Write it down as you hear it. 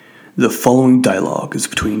The following dialogue is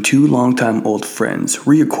between two longtime old friends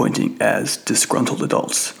reacquainting as disgruntled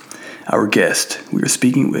adults. Our guest we are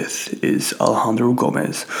speaking with is Alejandro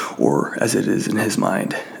Gomez, or as it is in his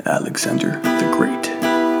mind, Alexander the Great.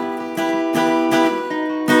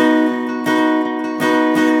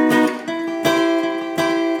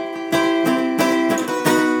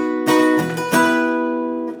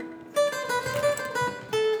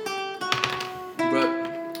 But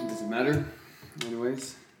it doesn't matter.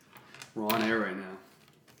 Anyways, we're on air right now.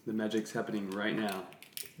 The magic's happening right now.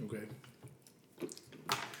 Okay.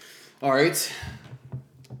 All right.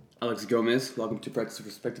 Alex Gomez, welcome to Practice of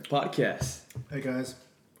Perspective Podcast. Hey guys,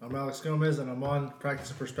 I'm Alex Gomez and I'm on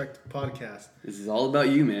Practice of Perspective Podcast. This is all about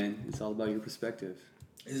you, man. It's all about your perspective.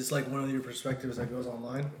 Is this like one of your perspectives that goes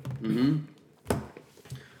online? Mm-hmm.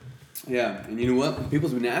 Yeah, and you know what?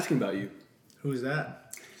 People's been asking about you. Who's that?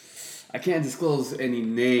 I can't disclose any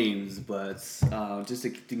names, but just to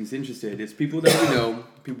keep things interested, it's people that we know,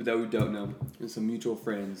 people that we don't know, and some mutual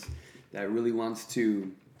friends that really wants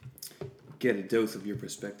to get a dose of your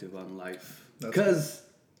perspective on life. Because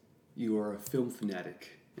you are a film fanatic,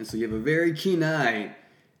 and so you have a very keen eye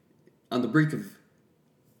on the brink of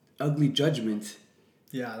ugly judgment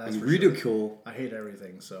Yeah, that's and for ridicule. sure. I hate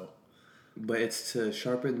everything, so. But it's to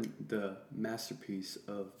sharpen the masterpiece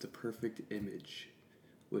of the perfect image,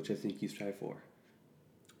 which I think you strive for.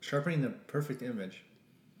 Sharpening the perfect image.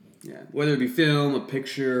 Yeah, whether it be film, a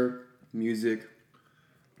picture, music.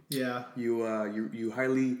 Yeah. You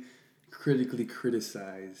highly critically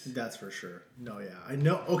criticize. That's for sure. No, yeah. I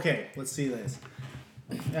know. Okay, let's see this.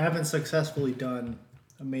 I haven't successfully done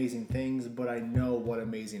amazing things, but I know what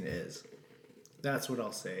amazing is. That's what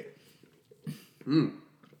I'll say.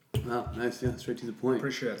 Wow, nice. Yeah, straight to the point.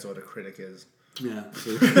 Pretty sure that's what a critic is. Yeah.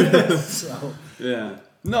 So. Yeah.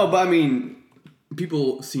 No, but I mean,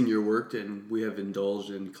 people seen your work, and we have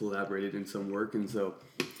indulged and collaborated in some work, and so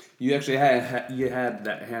you actually had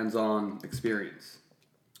that hands-on experience.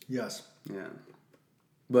 Yes. Yeah.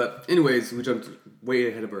 But anyways, we jumped way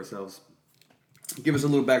ahead of ourselves. Give us a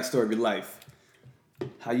little backstory of your life.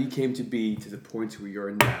 How you came to be to the point where you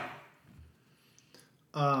are now.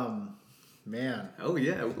 Man. Oh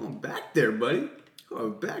yeah, we're going back there, buddy.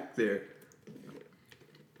 Going back there.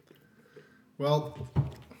 Well,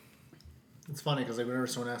 it's funny because like whenever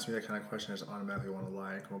someone asks me that kind of question, I just automatically want to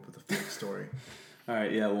lie and come up with a fake story. All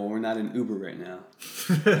right, yeah. Well, we're not in Uber right now,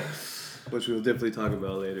 which we'll definitely talk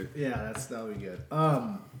about later. Yeah, that'll be good.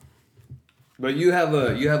 But you have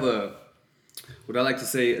a what I like to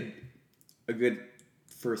say a good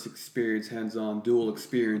first experience, hands-on dual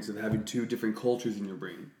experience of having two different cultures in your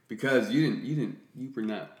brain, because you were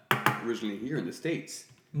not originally here in the States.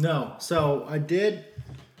 No, so I did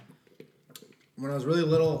when I was really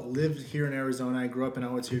little. Lived here in Arizona. I grew up in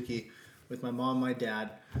Ahwatukee with my mom, and my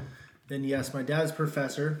dad. Then yes, my dad's a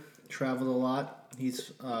professor. Traveled a lot.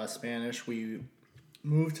 He's Spanish. We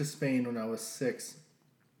moved to Spain when I was 6,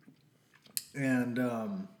 and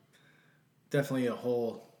definitely a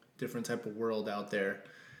whole different type of world out there.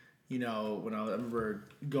 You know, when I remember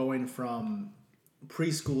going from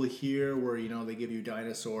preschool here, where they give you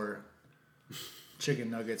dinosaur chicken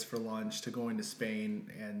nuggets for lunch, to going to Spain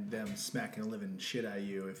and them smacking the living shit out of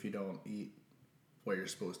you if you don't eat what you're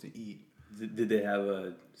supposed to eat. Did they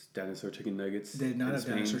have dinosaur chicken nuggets? They did not have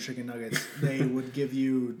dinosaur chicken nuggets. They would give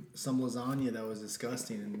you some lasagna that was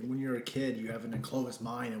disgusting. And when you're a kid, you have an enclosed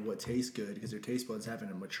mind of what tastes good because your taste buds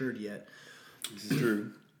haven't matured yet. This is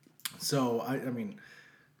true. So, I mean,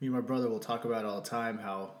 me and my brother will talk about it all the time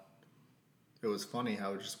how it was funny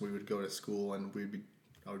how we would go to school and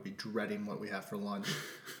I would be dreading what we have for lunch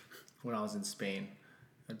when I was in Spain.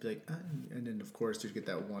 I'd be like, and then of course you'd get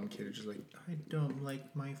that one kid who's just like, I don't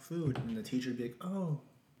like my food. And the teacher would be like, oh,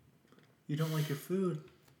 you don't like your food?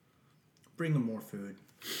 Bring him more food.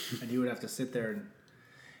 And he would have to sit there and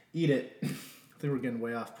eat it. I think we're getting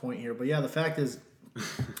way off point here. But yeah, the fact is,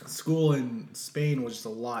 school in Spain was just a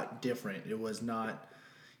lot different. It was not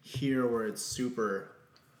here where it's super,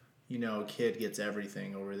 kid gets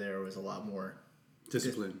everything. Over there it was a lot more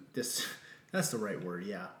discipline. That's the right word,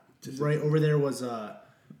 yeah. Discipline. Right over there was a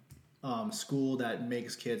school that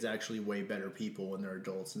makes kids actually way better people when they're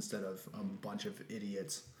adults instead of a bunch of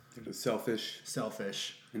idiots.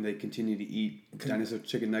 Selfish. And they continue to eat dinosaur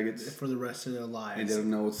chicken nuggets for the rest of their lives. And they don't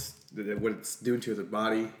know what it's doing to their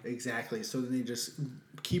body. Exactly. So then they just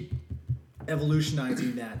keep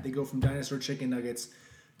evolutionizing that. They go from dinosaur chicken nuggets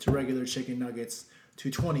to regular chicken nuggets to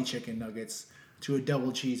 20 chicken nuggets to a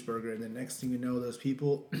double cheeseburger. And the next thing you know, those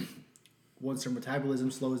people, once their metabolism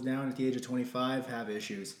slows down at the age of 25, have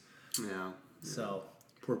issues. Yeah. So.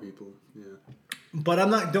 Poor people, yeah. But I'm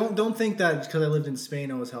not. Don't think that because I lived in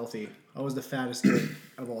Spain, I was healthy. I was the fattest kid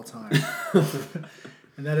of all time,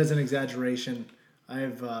 and that is an exaggeration. I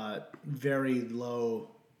have very low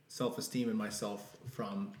self-esteem in myself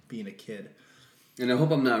from being a kid. And I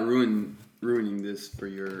hope I'm not ruining this for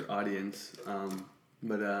your audience.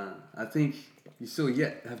 But I think you still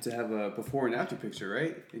yet have to have a before and after picture,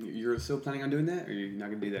 right? And you're still planning on doing that, or you're not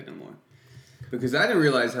gonna do that no more? Because I didn't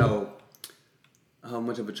realize how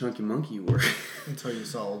much of a chunky monkey you were Until you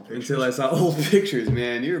saw old pictures. until I saw old pictures.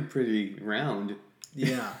 Man, you're pretty round.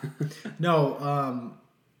 Yeah. No.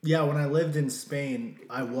 Yeah. When I lived in Spain,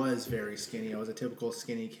 I was very skinny. I was a typical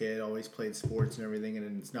skinny kid. Always played sports and everything.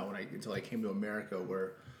 And it's not until I came to America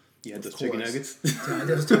where. You had those chicken nuggets. Yeah,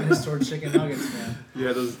 those dinosaur chicken nuggets, man. You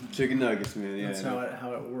had those chicken nuggets, man. Yeah. That's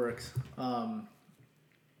how it works.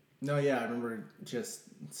 No, yeah, I remember just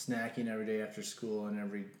snacking every day after school and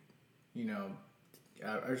every,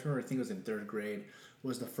 I just remember I think it was in third grade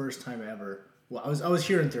was the first time ever. Well, I was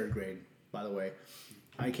here in third grade, by the way.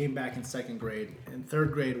 I came back in second grade, and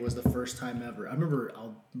third grade was the first time ever.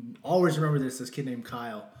 I'll always remember this kid named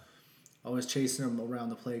Kyle. I was chasing him around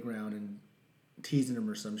the playground and teasing him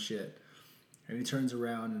or some shit. And he turns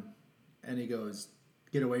around and he goes,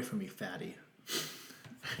 "Get away from me, fatty."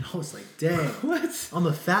 And I was like, dang. What? I'm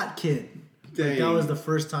a fat kid. Dang. Like, that was the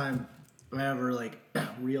first time I ever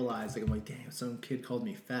realized, I'm like, damn, some kid called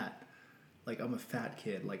me fat. Like, I'm a fat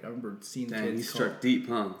kid. Like, I remember seeing Dang, kids you struck deep,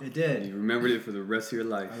 huh? It did. You remembered it for the rest of your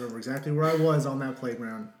life. I remember exactly where I was on that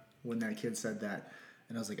playground when that kid said that.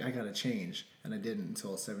 And I was like, I gotta change. And I didn't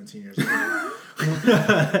until 17 years old.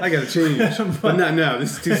 I gotta change. But not now.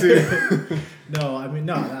 This is too soon. No, I mean,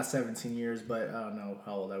 no, not 17 years, but I don't know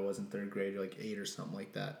how old I was in third grade, like 8 or something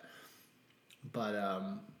like that. But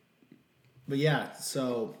yeah,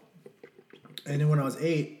 so, and then when I was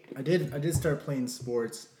 8, I did start playing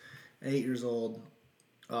sports. At 8 years old,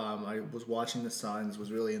 I was watching the Suns,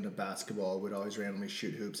 was really into basketball, would always randomly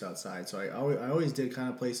shoot hoops outside. So I always did kind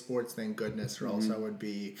of play sports, thank goodness, or else I would have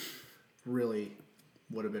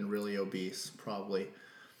been really obese, probably.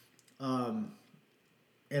 And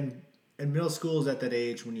middle school is at that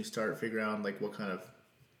age when you start figuring out like what kind of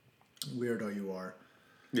weirdo you are.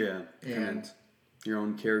 Yeah. And your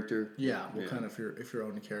own character. Yeah, what kind of if your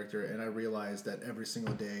own character. And I realized that every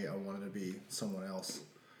single day I wanted to be someone else.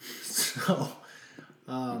 So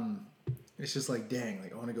it's just like, dang,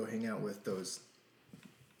 like I want to go hang out with those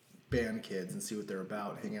band kids and see what they're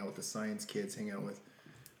about, hang out with the science kids,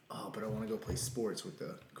 but I want to go play sports with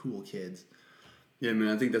the cool kids. Yeah, man,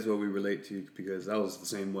 I think that's what we relate to because I was the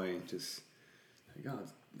same way. Just, like, God,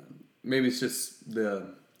 maybe it's just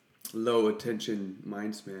the low attention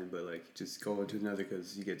mind span, but like just go into another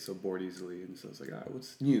because you get so bored easily. And so it's like,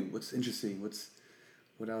 what's new? What's interesting?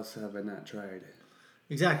 What else have I not tried?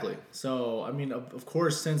 Exactly. So, I mean, of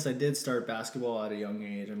course, since I did start basketball at a young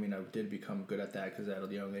age, I mean, I did become good at that because at a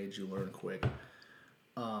young age you learn quick.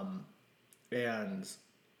 And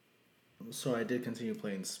so I did continue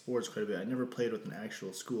playing sports quite a bit. I never played with an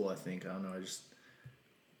actual school, I think. I don't know. I just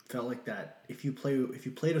felt like that if you played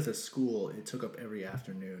with a school, it took up every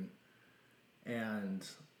afternoon. And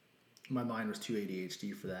my mind was too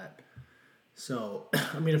ADHD for that. So,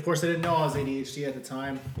 I mean, of course, I didn't know I was ADHD at the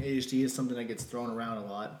time. ADHD is something that gets thrown around a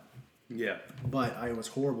lot. Yeah. But I was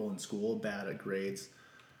horrible in school, bad at grades.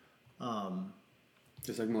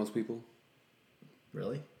 Just like most people.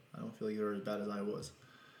 Really? I don't feel like you were as bad as I was.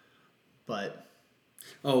 But.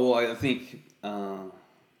 Oh, well, I think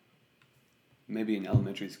maybe in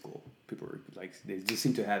elementary school, people were like, they just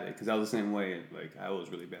seem to have it because I was the same way. Like, I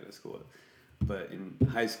was really bad at school. But in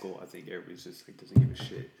high school, I think everybody's just like doesn't give a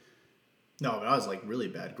shit. No, but I was like really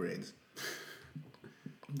bad grades.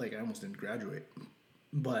 Like I almost didn't graduate.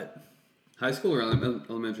 But high school or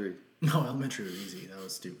elementary? No, elementary was easy. That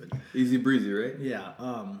was stupid. Easy breezy, right? Yeah.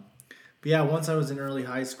 But yeah, once I was in early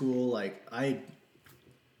high school, like I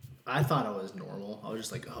thought I was normal. I was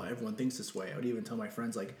just like, oh, everyone thinks this way. I would even tell my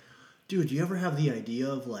friends like, dude, do you ever have the idea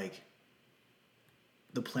of like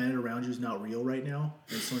the planet around you is not real right now?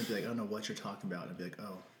 And someone would be like, I don't know what you're talking about. And I'd be like,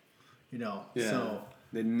 oh, Yeah. So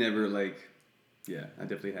they never like. Yeah, I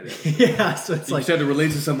definitely had it. Yeah, so it's like you try to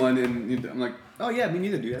relate to someone, and I'm like, oh yeah, me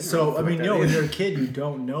neither, dude. So I mean, when you're a kid, you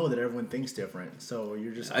don't know that everyone thinks different. So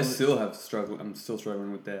you're just. I still have struggle. I'm still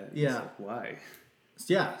struggling with that. Yeah. Like, why?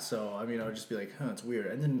 Yeah. So I mean, I would just be like, huh, it's weird.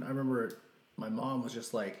 And then I remember my mom was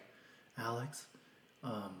just like, Alex,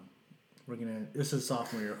 we're gonna. This is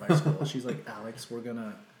sophomore year of high school. She's like, Alex, we're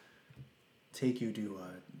gonna take you to a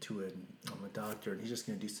doctor, and he's just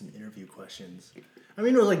gonna do some interview questions. I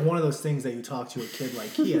mean, it was like one of those things that you talk to a kid like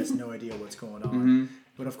he has no idea what's going on. Mm-hmm.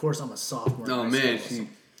 But of course, I'm a sophomore. Oh man,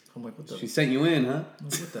 I'm like, what the? She sent you in, huh? I'm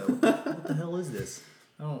like, what the hell is this?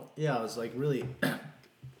 I was like really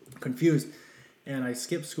confused, and I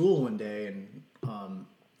skipped school one day, and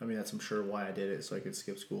I'm sure why I did it, so I could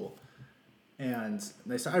skip school. And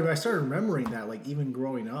I started remembering that, like, even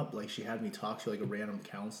growing up, like, she had me talk to, like, a random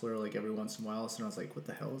counselor, like, every once in a while. So I was like, what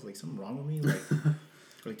the hell? Is, like, something wrong with me?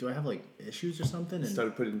 Like, do I have, like, issues or something? And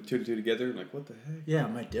started putting two to two together. Like, what the heck? Yeah,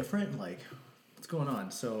 am I different? Like, what's going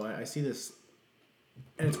on? So I see this,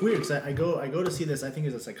 and it's weird because I go to see this. I think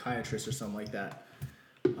it's a psychiatrist or something like that.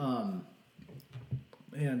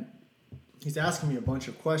 And he's asking me a bunch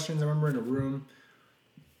of questions. I remember in a room,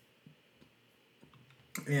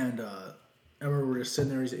 and I remember we're just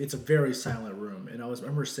sitting there. It's a very silent room, and I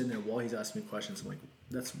remember sitting there while he's asking me questions. I'm like,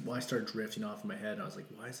 that's why I started drifting off in my head. And I was like,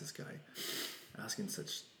 why is this guy asking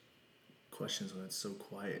such questions when it's so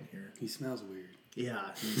quiet in here? He smells weird.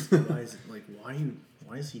 Yeah,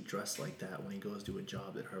 why is he dressed like that when he goes to a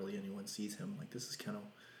job that hardly anyone sees him? Like, this is kind of.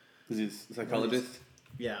 Is he a psychologist?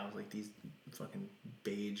 Yeah, I was like, these fucking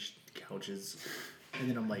beige couches. And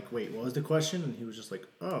then I'm like, wait, what was the question? And he was just like,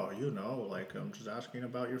 oh, like, I'm just asking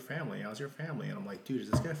about your family. How's your family? And I'm like, dude, is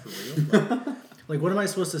this guy for real? Like, what am I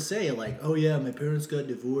supposed to say? Like, oh, yeah, my parents got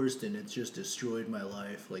divorced and it's just destroyed my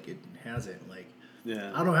life. Like, it hasn't. Like,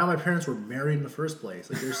 yeah. I don't know how my parents were married in the first place.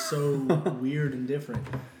 Like, they're so weird and different.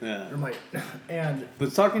 Yeah. I'm like, and.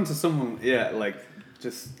 But talking to someone, yeah, like,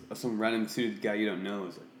 just some random suited guy you don't know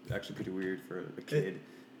is, like, actually pretty weird for a kid.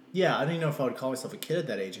 Yeah, I didn't know if I would call myself a kid at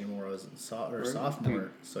that age anymore. I was a sophomore, I mean,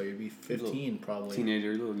 so you'd be 15 probably.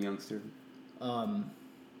 Teenager, little youngster. And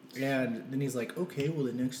then he's like, okay, well,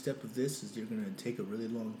 the next step of this is you're going to take a really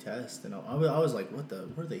long test. And I was like, what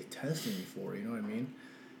are they testing me for? You know what I mean?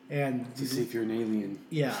 And to see if you're an alien.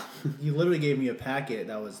 Yeah. You literally gave me a packet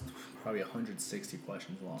that was probably 160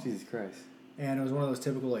 questions long. Jesus Christ. And it was one of those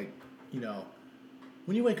typical, like,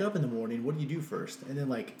 when you wake up in the morning, what do you do first? And then,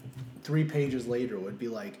 like, 3 pages later would be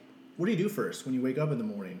like, what do you do first when you wake up in the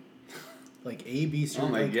morning? Like, A, B, C. Oh,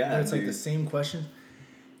 my God, it's like the same question.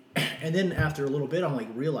 And then after a little bit, I'm, like,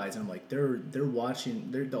 realizing, I'm like, they're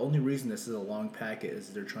watching. The only reason this is a long packet is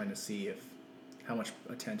they're trying to see how much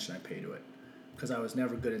attention I pay to it. Because I was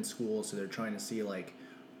never good in school, so they're trying to see, like,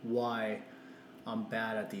 why I'm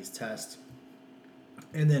bad at these tests.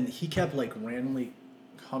 And then he kept, like, randomly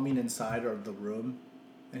coming inside of the room.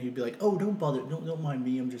 And he'd be like, oh, don't bother. Don't mind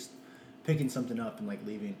me. I'm just picking something up and, like,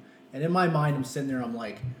 leaving. And in my mind, I'm sitting there. I'm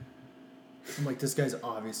like, this guy's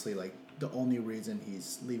obviously, like, the only reason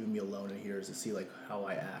he's leaving me alone in here is to see, like, how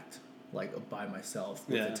I act, like, by myself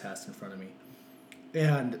with the test in front of me.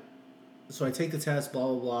 And so I take the test, blah,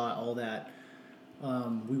 blah, blah, all that.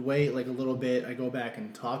 We wait, like, a little bit. I go back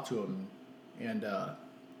and talk to him. And I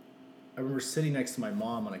remember sitting next to my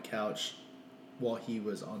mom on a couch while he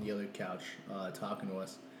was on the other couch talking to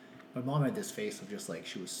us. My mom had this face of just like,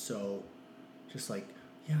 she was so, just like,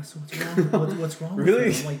 yeah, so what's wrong with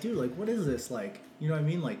Really? you? I'm like, dude, like, what is this? Like, you know what I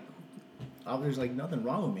mean? Like, there's like nothing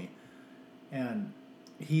wrong with me. And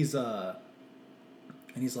he's like,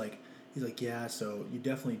 yeah, so you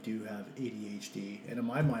definitely do have ADHD. And in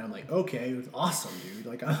my mind, I'm like, okay, it's awesome, dude.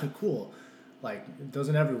 Like, cool. Like,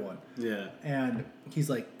 doesn't everyone? Yeah. And he's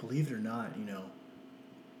like, believe it or not,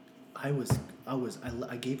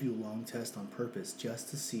 I gave you a long test on purpose just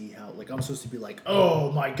to see how, like, I'm supposed to be like,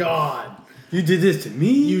 oh my God, you did this to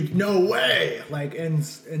me? You, no way. Like, and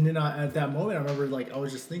then at that moment, I remember, like, I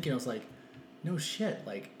was just thinking, I was like, no shit.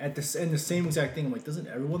 Like, and the same exact thing. I'm like, doesn't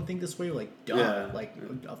everyone think this way? Like, duh. Yeah. Like,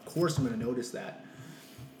 of course I'm going to notice that.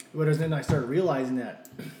 But then I started realizing that,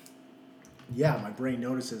 yeah, my brain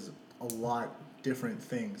notices a lot different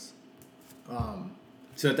things.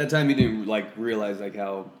 So at that time, you didn't, like, realize, like,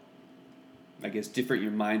 how, I guess, different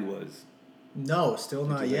your mind was. No, still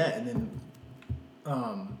not yet. And then,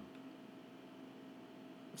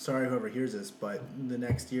 sorry whoever hears this, but the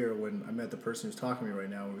next year when I met the person who's talking to me right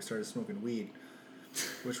now, when we started smoking weed,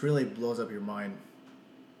 which really blows up your mind.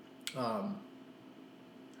 Man,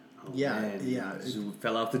 you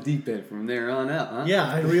fell off the deep end from there on out, huh? Yeah,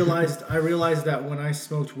 I realized that when I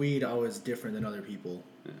smoked weed, I was different than other people.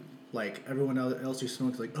 Yeah. Like, everyone else who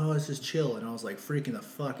smoked, like, oh, it's just chill. And I was, like, freaking the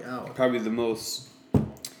fuck out. Probably the most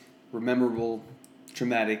memorable,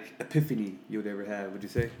 traumatic epiphany you would ever have, would you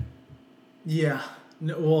say? Yeah.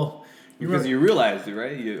 No, well... Because you realized it,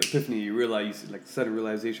 right? Your epiphany, you realize, like, sudden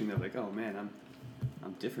realization that, like, oh, man,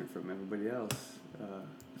 I'm different from everybody else.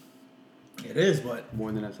 It is, but...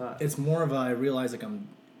 More than I thought. It's more of I realize, like,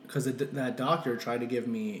 because that doctor tried to give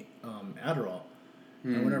me Adderall.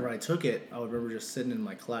 And whenever I took it, I would remember just sitting in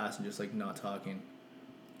my class and just, like, not talking.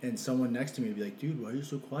 And someone next to me would be like, dude, why are you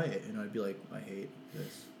so quiet? And I'd be like, I hate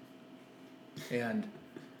this. And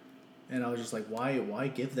And I was just like,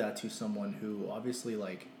 why give that to someone who obviously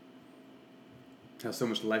like has so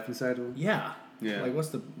much life inside of them. Yeah. Yeah. Like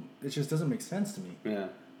it just doesn't make sense to me. Yeah.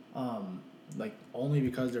 Like only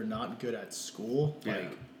because they're not good at school. Yeah.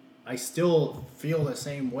 Like I still feel the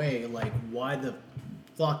same way. Like why the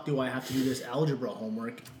fuck do I have to do this algebra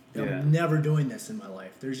homework? Yeah. I'm never doing this in my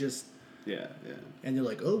life. There's just Yeah. And they're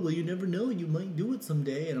like, oh well, you never know. You might do it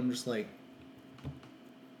someday. And I'm just like,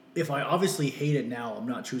 if I obviously hate it now, I'm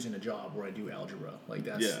not choosing a job where I do algebra. Like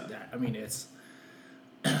that's that. I mean, it's.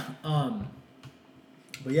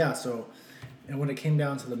 But yeah, so, and when it came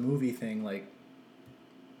down to the movie thing, like,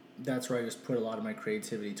 that's where I just put a lot of my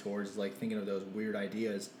creativity towards, like, thinking of those weird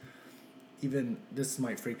ideas. Even, this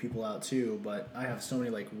might freak people out too, but I have so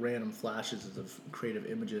many, like, random flashes of creative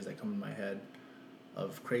images that come in my head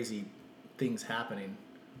of crazy things happening.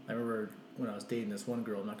 I remember when I was dating this one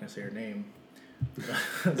girl, I'm not going to say her name,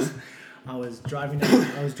 I was driving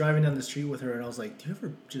down the street with her, and I was like, do you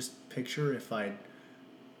ever just picture if I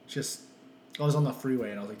was on the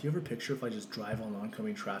freeway, and I was like, do you ever picture if I just drive on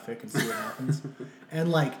oncoming traffic and see what happens?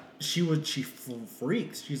 And like, she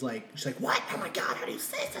freaks. She's like, what? Oh my God, how do you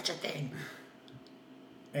say such a thing?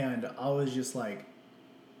 And I was just like,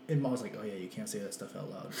 and Mom was like, oh yeah, you can't say that stuff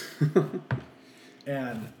out loud.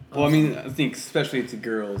 And well, I mean, I think especially to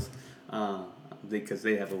girls, because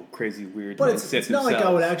they have a crazy weird but mindset it's not like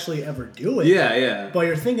I would actually ever do it. Yeah. But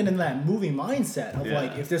you're thinking in that movie mindset of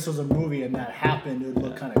like, if this was a movie and that happened, it would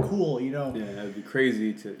look kind of cool, you know? Yeah, it would be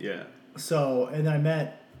crazy to, So, and then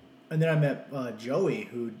I met Joey,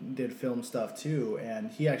 who did film stuff too, and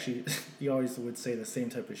he always would say the same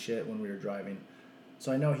type of shit when we were driving.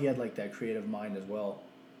 So I know he had like that creative mind as well.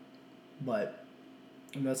 But,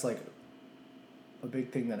 and that's like a big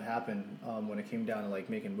thing that happened when it came down to like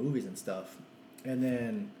making movies and stuff. And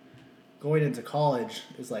then going into college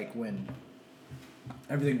is like when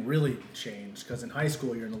everything really changed, because in high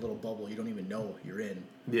school you're in a little bubble you don't even know you're in.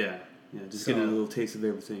 Yeah, just getting a little taste of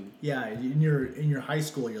everything. Yeah, in your high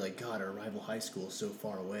school you're like, God, our rival high school is so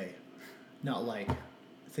far away. Not like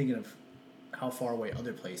thinking of how far away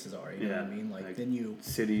other places are. You know what I mean? Like then you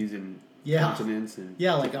cities and continents and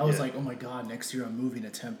like I was like, oh my God, next year I'm moving to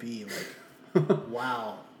Tempe. Like,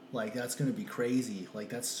 wow. Like, that's going to be crazy. Like,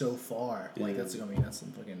 that's so far. Like, that's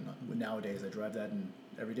fucking, nowadays I drive that in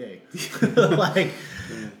every day. Like,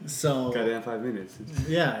 so. Got it in 5 minutes.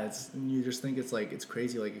 Yeah, you just think it's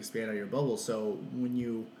crazy, like, expand out your bubble. So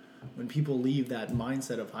when people leave that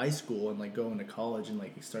mindset of high school and, like, go into college and,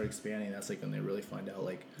 like, start expanding, that's, like, when they really find out,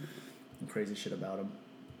 like, crazy shit about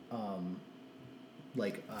them.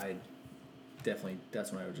 Like, I definitely,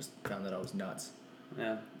 that's when I just found that I was nuts.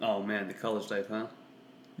 Yeah. Oh, man, the college life, huh?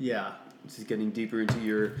 Yeah. Just getting deeper into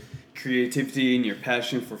your creativity and your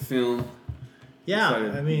passion for film. Yeah,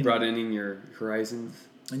 I mean, broadening your horizons.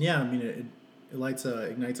 And yeah, I mean, it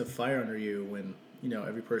ignites a fire under you when, you know,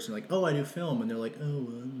 every person like, oh, I do film, and they're like, oh,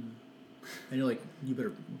 and you're like, you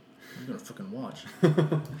better fucking watch.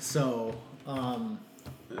 So,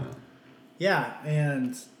 yeah,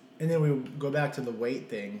 and then we go back to the weight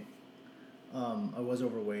thing. I was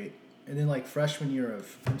overweight. And then, like,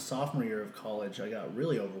 sophomore year of college, I got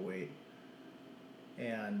really overweight.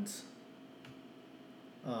 And,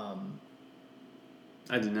 I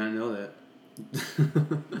did not know that.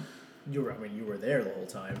 you were there the whole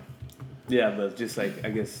time. Yeah, but just, like, I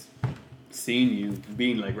guess, seeing you,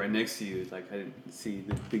 being, like, right next to you, like, I didn't see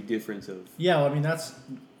the big difference of... Yeah, well, I mean, that's...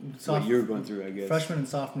 what you were going through, I guess. Freshman and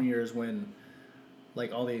sophomore year is when,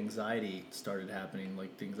 like, all the anxiety started happening,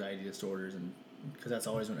 like, the anxiety disorders and... Because that's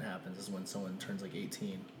always when it happens, is when someone turns like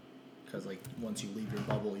 18. Because like once you leave your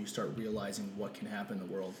bubble, you start realizing what can happen in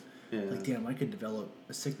the world. Yeah. Like, damn, I could develop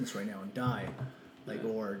a sickness right now and die. Like,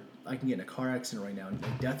 or I can get in a car accident right now. And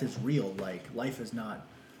like, death is real. Like, life is not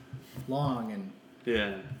long, and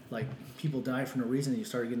like people die for no reason. And you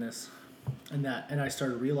start getting this, and I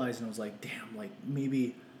started realizing, I was like, damn, like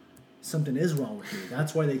maybe something is wrong with me.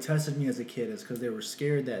 That's why they tested me as a kid, is because they were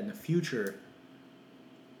scared that in the future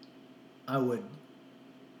I would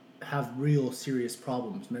have real serious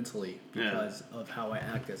problems mentally because of how I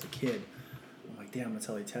act as a kid. I'm like, damn, that's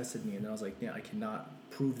how they tested me. And I was like, yeah, I cannot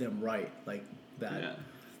prove them right like that. Yeah.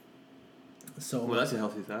 So well, that's a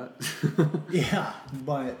healthy thought. Yeah,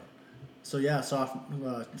 but so yeah,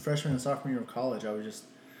 freshman and sophomore year of college, I was just,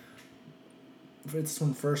 it's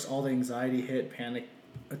when first all the anxiety hit, panic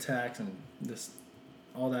attacks, and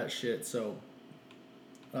all that shit. So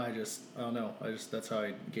I don't know. That's how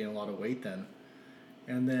I gained a lot of weight then.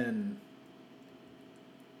 And then,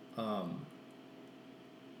 it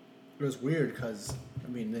was weird because, I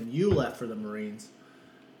mean, then you left for the Marines.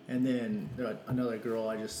 And then another girl,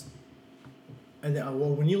 And then, well,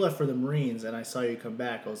 when you left for the Marines and I saw you come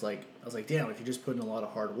back, I was like, damn, if you just put in a lot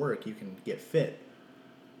of hard work, you can get fit.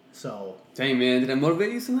 So. Dang, man, did I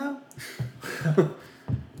motivate you somehow? A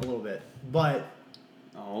little bit, but.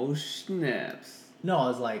 Oh snaps! No, I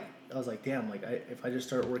was like, damn, like if I just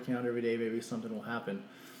start working out every day, maybe something will happen.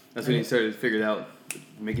 That's when you started to figure out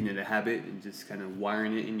making it a habit and just kind of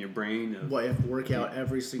wiring it in your brain. Well, I have to work out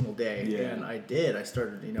every single day, Yeah. and I did. I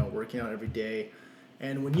started, working out every day.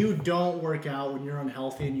 And when you don't work out, when you're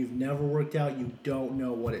unhealthy and you've never worked out, you don't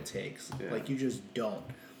know what it takes. Yeah. Like, you just don't.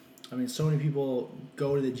 I mean, so many people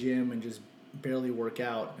go to the gym and just barely work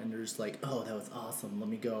out, and they're just like, oh, that was awesome. Let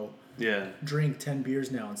me go drink 10 beers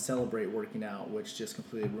now and celebrate working out, which just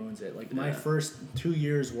completely ruins it. Like, my first 2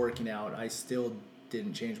 years working out, I still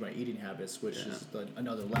didn't change my eating habits, which is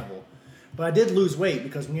another level. But I did lose weight,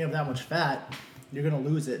 because when you have that much fat, you're going to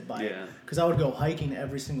lose it because I would go hiking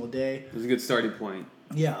every single day. It was a good starting point.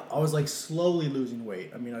 Yeah, I was like slowly losing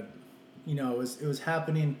weight. I mean, it was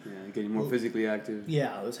happening. Yeah, getting more physically active.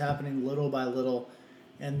 Yeah, it was happening little by little.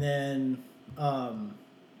 And then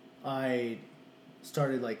I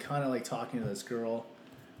started kind of talking to this girl.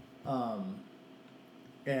 And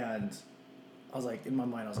I was like, in my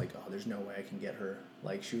mind, I was like, oh, there's no way I can get her.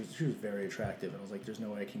 Like, she was very attractive, and I was like, there's no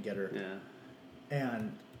way I can get her. Yeah.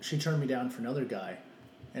 And she turned me down for another guy,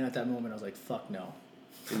 and at that moment, I was like, fuck no.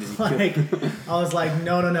 I was like,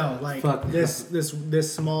 no. Like, fuck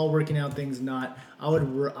this small working out thing's not. I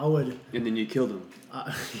would. And then you killed him.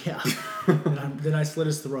 Yeah. then I slit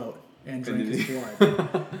his throat and drank his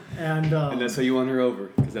blood. And that's how you won her over,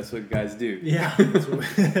 because that's what guys do. Yeah.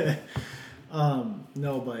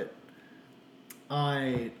 No, but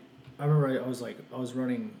I remember I was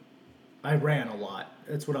running. I ran a lot.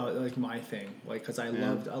 That's what my thing. Like, cause I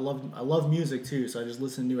love music too. So I just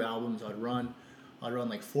listened to new albums. I'd run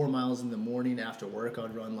like 4 miles in the morning after work.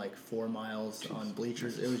 I'd run like 4 miles on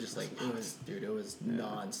bleachers. It was just like, it was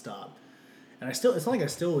nonstop. And it's not like I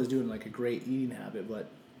still was doing like a great eating habit, but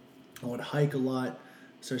I would hike a lot.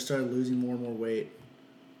 So I started losing more and more weight.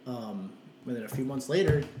 And then a few months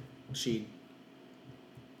later, we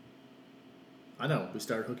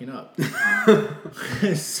started hooking up.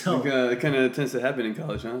 So it kind of tends to happen in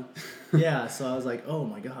college, huh? Yeah, so I was like, oh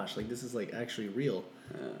my gosh, like this is like actually real.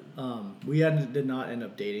 We did not end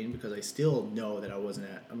up dating, because I still know that I wasn't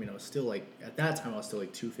I was still like, at that time I was still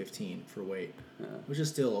like 215 for weight, which is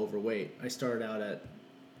still overweight. I started out at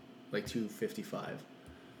like 255,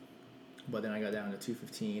 but then I got down to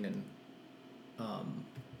 215, and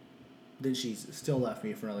then she still left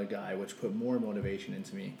me for another guy, which put more motivation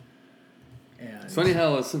into me. And it's funny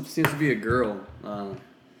how it seems to be a girl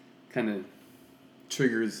kind of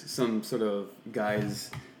triggers some sort of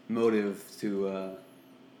guy's motive to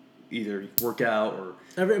either work out or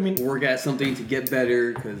work at something to get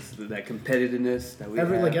better, because that competitiveness that we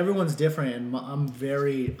have. Like, everyone's different, and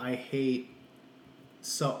I hate.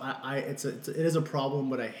 So it is a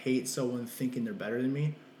problem, but I hate someone thinking they're better than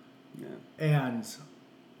me. Yeah.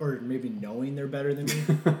 Or maybe knowing they're better than me,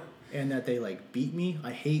 and that they like beat me.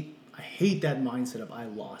 I hate that mindset of I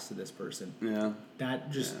lost to this person. Yeah. I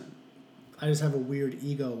just have a weird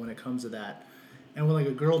ego when it comes to that. And when like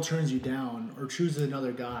a girl turns you down or chooses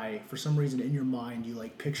another guy, for some reason in your mind you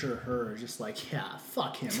like picture her just like, yeah,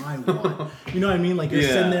 fuck him, I won. You know what I mean? Like, you're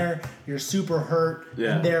sitting there, you're super hurt,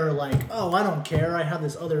 and they're like, oh, I don't care, I have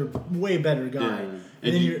this other way better guy. Yeah.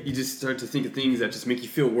 And then you just start to think of things that just make you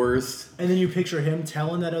feel worse. And then you picture him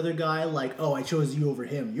telling that other guy, like, oh, I chose you over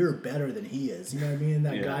him. You're better than he is. You know what I mean? And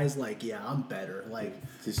that guy's like, yeah, I'm better. Like,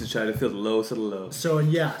 just to try to feel the lowest of the low. So, I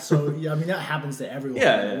mean, that happens to everyone.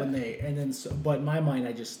 But in my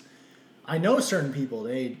mind, I know certain people,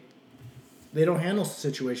 they don't handle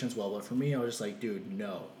situations well. But for me, I was just like, dude,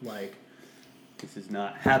 no. Like, this is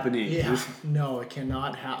not happening. Yeah, no, it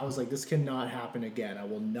cannot I was like, this cannot happen again. I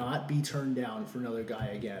will not be turned down for another guy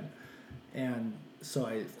again. And so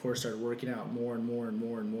I, of course, started working out more and more and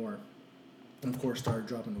more and more. And, of course, started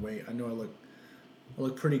dropping the weight. I know I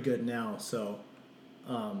look pretty good now. So,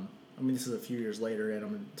 this is a few years later, and I'm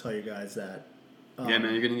going to tell you guys that. Yeah,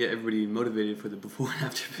 man, you're going to get everybody motivated for the before and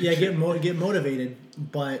after picture. Yeah, get motivated,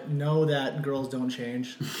 but know that girls don't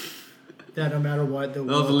change. That no matter what, that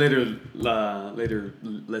was a later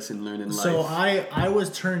lesson learned in life. So I was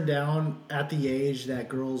turned down at the age that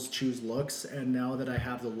girls choose looks, and now that I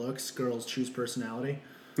have the looks, girls choose personality.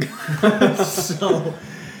 So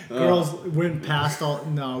girls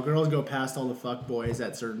girls go past all the fuck boys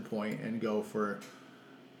at a certain point and go for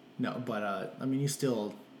you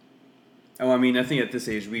still. Oh, I think at this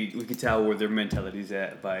age we could tell where their mentality's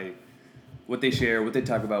at by what they share, what they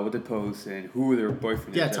talk about, what they post, and who their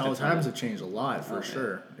boyfriend Yeah, is. at the times time. have changed a lot for Oh, yeah.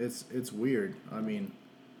 sure. It's weird.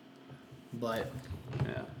 But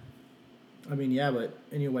Yeah. yeah. But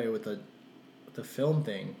anyway, with the film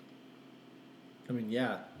thing,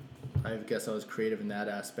 yeah, I guess I was creative in that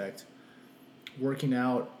aspect. Working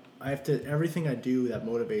out, I have to everything I do that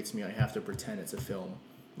motivates me. I have to pretend it's a film.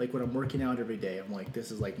 Like when I'm working out every day, I'm like, this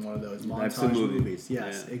is like one of those Life's a montage movie. movies.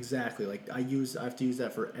 Yes, Yeah. exactly. Like I have to use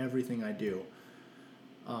that for everything I do,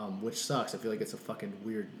 which sucks. I feel like it's a fucking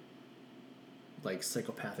weird, like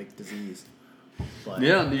psychopathic disease. But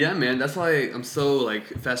Yeah, man. That's why I'm so like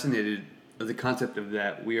fascinated with the concept of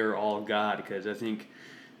that we are all God, because I think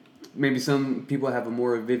maybe some people have a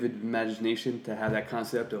more vivid imagination to have that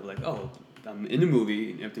concept of like, oh, I'm in a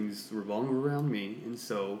movie and everything's revolving around me, and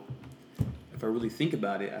so if I really think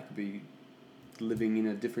about it, I could be living in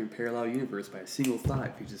a different parallel universe by a single thought.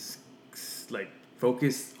 If you just like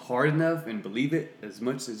focus hard enough and believe it as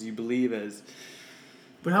much as you believe as.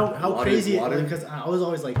 But how Water is crazy? water. Because I was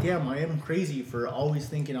always like, damn, I am crazy for always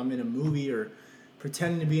thinking I'm in a movie or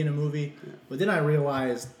pretending to be in a movie. Yeah. But then I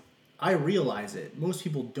realize it. Most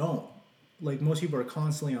people don't. Like most people are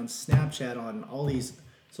constantly on Snapchat, on all these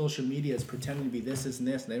social medias, pretending to be this, and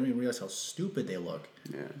this, and they don't even realize how stupid they look.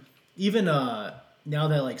 Yeah. Even now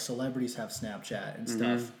that like celebrities have Snapchat and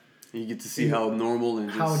stuff, You get to see how normal and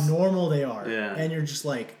how just, normal they are, Yeah. and you're just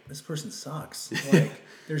like, this person sucks. Like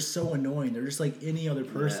they're so annoying. They're just like any other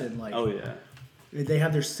person. Yeah. Like Oh yeah. they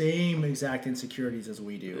have their same exact insecurities as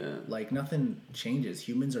we do. Yeah. Like nothing changes.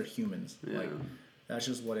 Humans are humans. Yeah. Like that's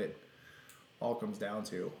just what it all comes down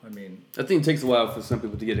to. I mean, I think it takes a while for some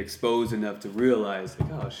people to get exposed enough to realize,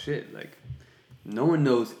 like, oh shit, like, no one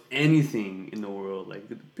knows anything in the world. Like,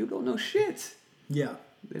 people don't know shit. yeah.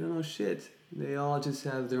 They don't know shit. They all just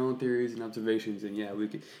have their own theories and observations, and yeah, we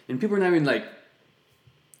could. And people are not even like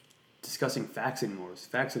discussing facts anymore.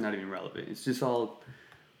 Facts are not even relevant. It's just all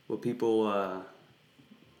what people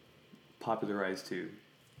popularize to.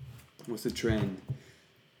 What's the trend?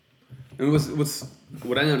 And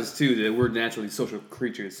what I noticed too, that we're naturally social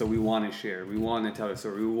creatures, so we want to share, we want to tell a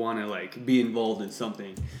story, we want to like be involved in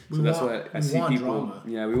something. So that's why I see people. Drama.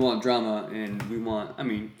 Yeah, we want drama, and we want,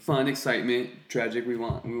 fun, excitement, tragic. We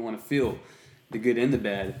want to feel the good and the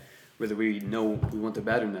bad, whether we know we want the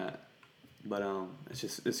bad or not. But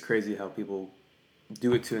it's crazy how people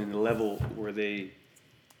do it to a level where they're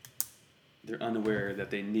unaware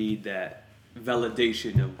that they need that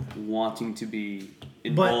validation of wanting to be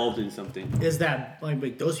involved in something. Is that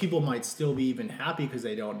like those people might still be even happy because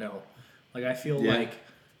they don't know? Like I feel like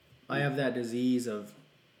I have that disease of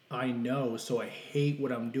I know, so I hate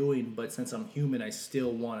what I'm doing, but since I'm human, I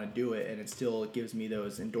still want to do it, and it still gives me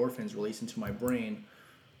those endorphins released into my brain.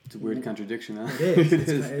 It's a weird contradiction, huh? It is.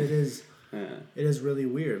 It is. Yeah. It is really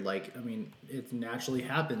weird. Like, it naturally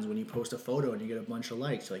happens when you post a photo and you get a bunch of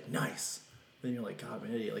likes. You're like, nice. Then you're like, God, I'm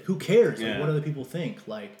an idiot. Like, who cares? Like, what other people think?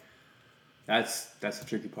 Like, that's the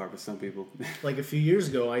tricky part with some people. like a few years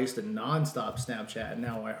ago, I used to nonstop Snapchat, and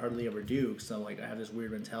now I hardly ever do. So like, I have this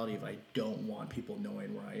weird mentality of I don't want people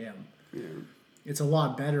knowing where I am. Yeah. It's a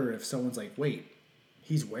lot better if someone's like, wait,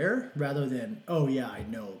 he's where? Rather than, oh yeah, I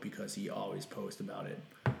know because he always posts about it.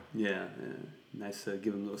 Yeah. Nice to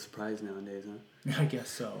give them a little surprise nowadays, huh? I guess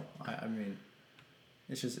so. I mean,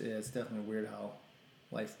 it's definitely weird how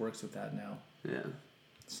life works with that now. Yeah.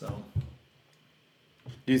 So.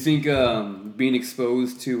 Do you think being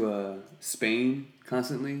exposed to Spain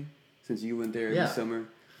constantly, since you went there every summer,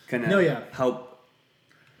 kind of help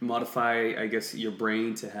modify, I guess, your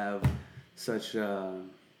brain to have such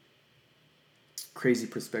crazy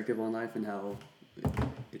perspective on life and how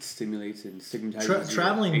it stimulates and stigmatizes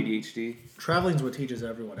traveling ADHD? Traveling's what teaches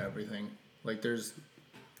everyone everything. Like there's,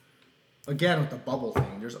 again with the bubble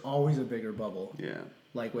thing, there's always a bigger bubble. Yeah.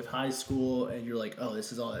 Like with high school, and you're like, oh,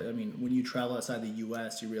 this is all. I mean, when you travel outside the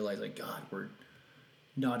U.S., you realize, like, God, we're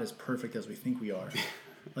not as perfect as we think we are.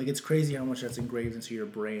 Like, it's crazy how much that's engraved into your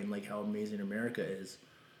brain, like how amazing America is.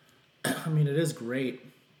 I mean, it is great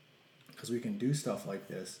because we can do stuff like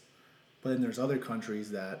this, but then there's other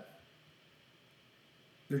countries that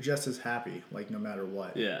they're just as happy, like no matter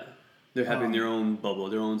what. Yeah. They're having their own bubble,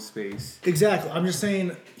 their own space. Exactly. I'm just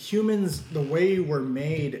saying, humans, the way we're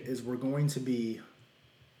made is we're going to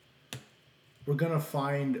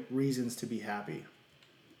find reasons to be happy.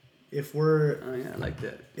 If we're I like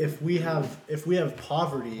that. If we have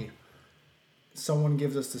poverty, someone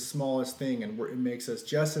gives us the smallest thing and it makes us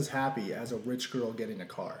just as happy as a rich girl getting a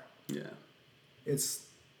car. Yeah. It's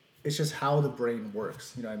just how the brain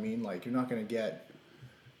works. You know what I mean? Like, you're not going to get,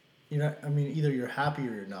 either you're happy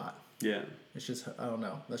or you're not. Yeah. It's just, I don't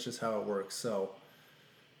know. That's just how it works. So,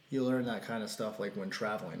 you learn that kind of stuff like when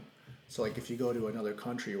traveling. So like if you go to another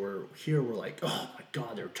country where here we're like, oh my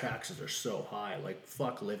god, their taxes are so high, like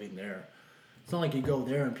fuck living there. It's not like you go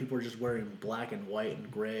there and people are just wearing black and white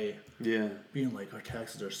and gray. Yeah. Being like, our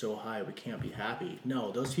taxes are so high, we can't be happy.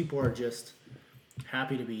 No, those people are just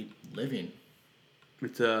happy to be living.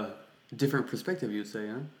 It's a different perspective, you'd say,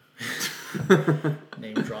 huh?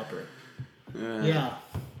 Name dropper. Yeah.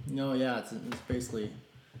 No, yeah, it's basically,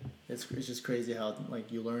 it's just crazy how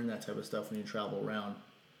like you learn that type of stuff when you travel around.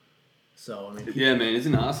 So, I mean... Yeah, man,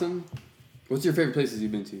 isn't it awesome? What's your favorite places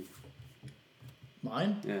you've been to?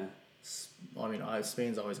 Mine? Yeah. I mean,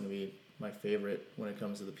 Spain's always going to be my favorite when it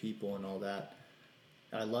comes to the people and all that.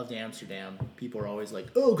 I loved Amsterdam. People are always like,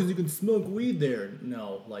 oh, because you can smoke weed there.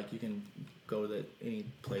 No, like, you can go to any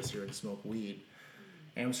place here and smoke weed.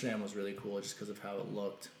 Amsterdam was really cool just because of how it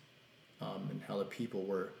looked and how the people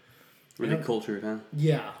were. Really cultured, huh?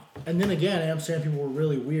 Yeah. And then again, Amsterdam people were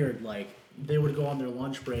really weird. Like, they would go on their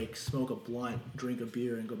lunch break, smoke a blunt, drink a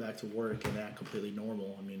beer, and go back to work and act completely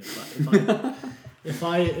normal. I mean, if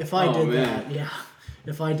I did that, yeah.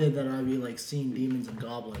 If I did that, I'd be like seeing demons and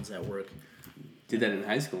goblins at work. Did that in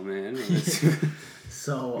high school, man.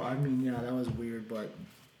 So, I mean, yeah, that was weird, but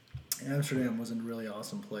Amsterdam was a really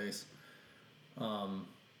awesome place. I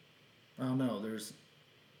don't know,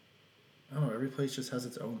 every place just has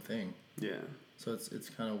its own thing. Yeah. So it's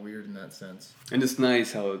kind of weird in that sense. And it's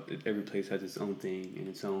nice how every place has its own thing and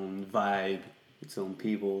its own vibe, its own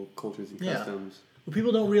people, cultures, and customs. What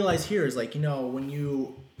people don't realize here is like, when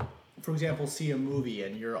you, for example, see a movie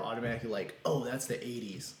and you're automatically like, oh, that's the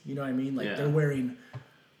 80s. You know what I mean? Like they're wearing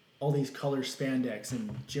all these color spandex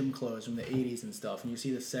and gym clothes from the 80s and stuff. And you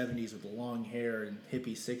see the 70s with the long hair and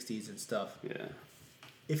hippie 60s and stuff. Yeah.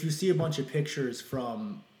 If you see a bunch of pictures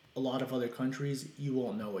from a lot of other countries, you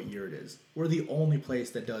won't know what year it is. We're the only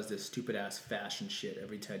place that does this stupid ass fashion shit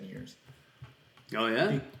every 10 years. Oh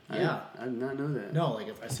yeah? Yeah. I did not know that. No, like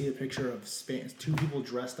if I see a picture of Spain, two people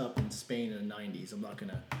dressed up in Spain in the 90s, I'm not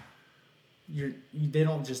gonna. They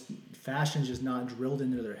don't just, fashion's just not drilled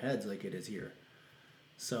into their heads like it is here.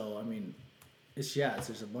 So I mean, there's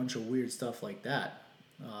a bunch of weird stuff like that.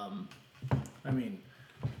 I mean,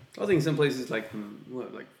 I think some places like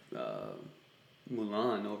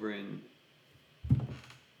Milan over in,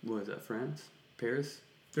 what is that, France? Paris?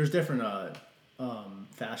 There's different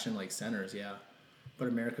fashion like centers, yeah. But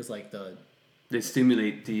America's like they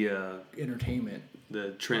stimulate the entertainment.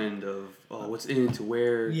 The trend of what's in to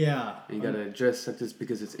wear. Yeah. And you gotta dress like this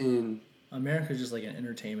because it's in. America's just like an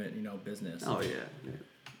entertainment, business. Oh yeah.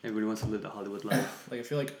 Everybody wants to live the Hollywood life. Like I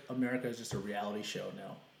feel like America is just a reality show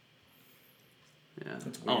now. Yeah.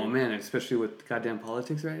 Oh man, especially with goddamn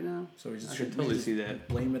politics right now. So we just I can totally see that.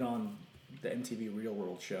 Blame it on the MTV Real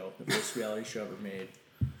World show, the first reality show ever made.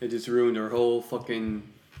 It just ruined our whole fucking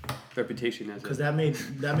reputation as. Because that made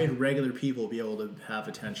regular people be able to have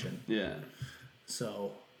attention. Yeah.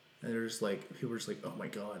 So, and there's like people are just like, oh my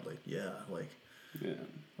god, like yeah.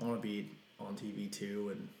 I want to be on TV too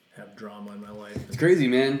and have drama in my life. It's crazy,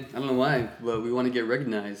 man. I don't know why, but we want to get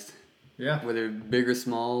recognized. Yeah. Whether big or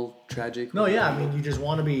small, tragic. No, yeah. I mean, you just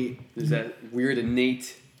want to be. There's that weird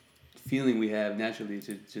innate feeling we have naturally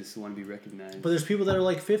to just want to be recognized. But there's people that are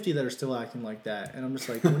like 50 that are still acting like that, and I'm just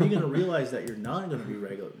like, when are you going to realize that you're not going to be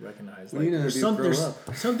recognized? Like, there's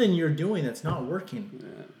something you're doing that's not working.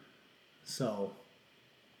 Yeah. So.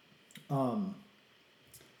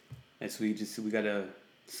 That's we gotta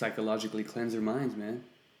psychologically cleanse our minds, man.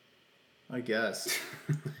 I guess.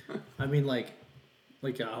 I mean, like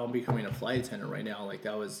how I'm becoming a flight attendant right now. Like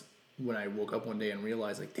that was when I woke up one day and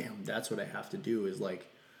realized, like, damn, that's what I have to do is like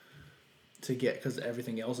to get, because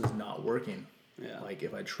everything else is not working. Yeah. Like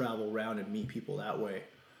if I travel around and meet people that way,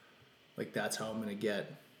 like that's how I'm gonna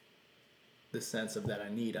get the sense of that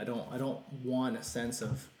I need. I don't want a sense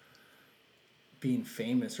of being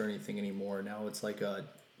famous or anything anymore. Now it's like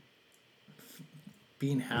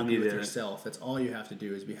being happy with yourself. That's all you have to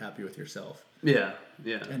do is be happy with yourself. Yeah,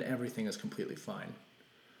 yeah. And everything is completely fine.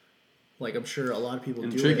 Like I'm sure a lot of people do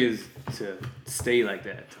it. The trick is to stay like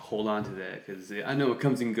that, to hold on to that, because I know it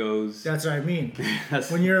comes and goes. That's what I mean.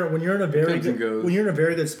 when you're in a very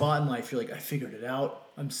good spot in life, you're like, I figured it out.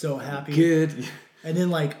 I'm so happy. Good. And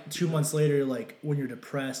then like 2 months later, you're like, when you're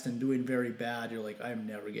depressed and doing very bad, you're like, I'm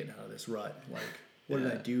never getting out of this rut. Like, what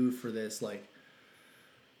did I do for this? Like,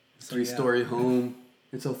 so, 3-story home.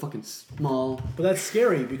 It's so fucking small. But that's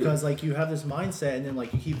scary because like you have this mindset and then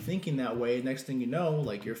like you keep thinking that way. And next thing you know,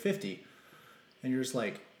 like you're 50 and you're just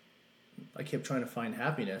like, I kept trying to find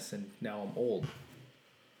happiness and now I'm old.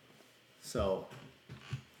 So,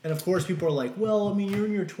 and of course people are like, well, I mean, you're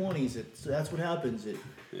in your 20s. That's what happens.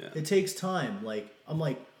 It takes time. Like, I'm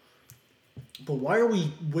like, But why are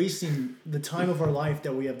we wasting the time of our life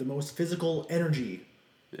that we have the most physical energy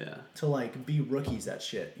to like be rookies at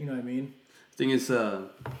shit? You know what I mean? Thing is,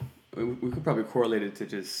 we could probably correlate it to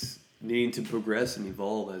just needing to progress and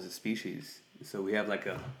evolve as a species. So we have like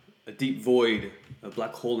a deep void, a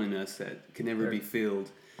black hole in us that can never be filled.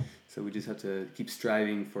 So we just have to keep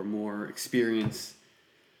striving for more experience,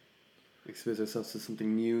 expose ourselves to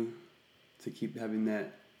something new, to keep having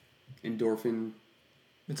that endorphin.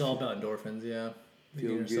 It's all about endorphins, yeah.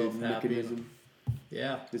 Feel Making yourself good happy. mechanism.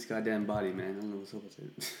 Yeah. This goddamn body, man. I don't know what's up with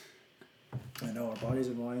it. I know, our bodies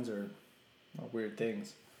and minds are weird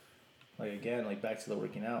things. Like, again, like back to the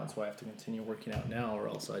working out. That's why I have to continue working out now, or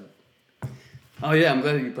else I'd... Oh, yeah, I'm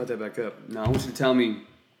glad you brought that back up. Now, I want you to tell me,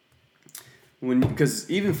 because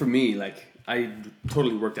even for me, like, I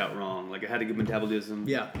totally worked out wrong. Like, I had a good metabolism.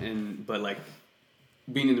 Yeah. But, like,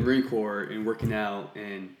 being in the Marine Corps and working out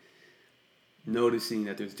and noticing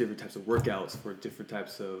that there's different types of workouts for different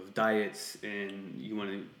types of diets, and you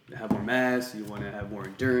want to have more mass, you want to have more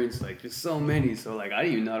endurance, like there's so many. So like I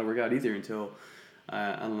didn't even know how to work out either until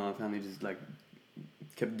I don't know, finally just like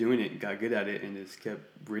kept doing it, got good at it, and just kept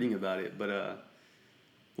reading about it. But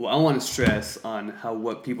well, I want to stress on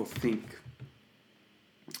what people think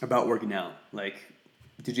about working out. Like,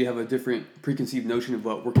 did you have a different preconceived notion of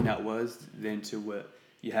what working out was than to what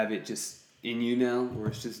you have it just in you now, where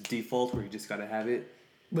it's just default, where you just gotta have it?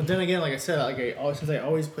 But then again, like I said, since I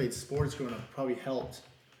always played sports growing up, it probably helped.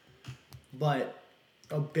 But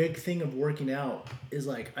a big thing of working out is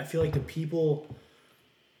like, I feel like a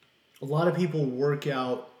lot of people work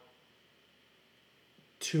out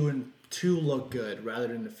to look good rather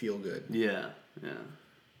than to feel good. Yeah.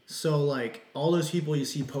 So like all those people you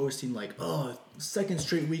see posting like, oh, second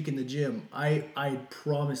straight week in the gym. I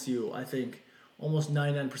promise you, I think almost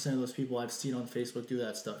 99% of those people I've seen on Facebook do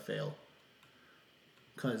that stuff fail.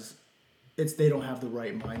 Because they don't have the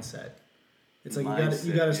right mindset. It's like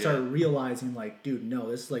you gotta start realizing like, dude, no,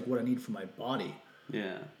 this is like what I need for my body.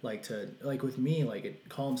 Yeah. Like with me, like it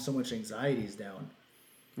calms so much anxieties down.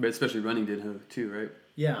 But especially running did too, right?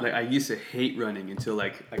 Yeah. Like I used to hate running until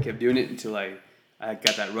like I kept doing it until I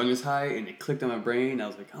got that runner's high and it clicked on my brain. I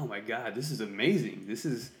was like, oh my God, this is amazing. This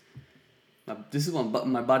is what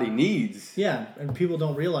my body needs. Yeah, and people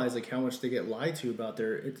don't realize like how much they get lied to about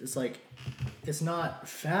their. It's like, it's not,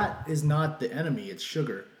 fat is not the enemy. It's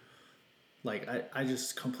sugar. Like I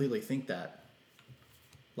just completely think that.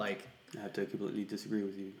 Like, I have to completely disagree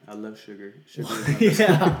with you. I love sugar. Sugar.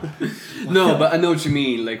 Yeah. No, but I know what you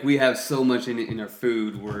mean. Like we have so much in it in our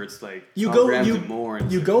food where it's like you go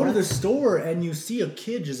to the store and you see a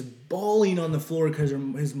kid just bawling on the floor because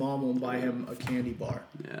his mom won't buy him a candy bar.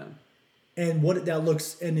 Yeah. And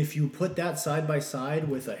and if you put that side by side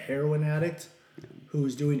with a heroin addict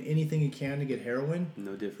who's doing anything he can to get heroin,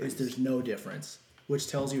 no difference. There's no difference, which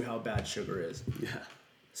tells you how bad sugar is. Yeah.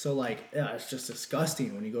 So like, yeah, it's just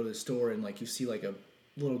disgusting when you go to the store and like you see like a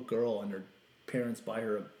little girl and her parents buy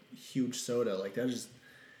her a huge soda. Like that just.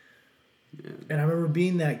 Yeah. And I remember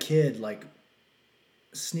being that kid, like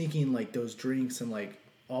sneaking like those drinks and like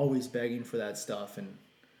always begging for that stuff, and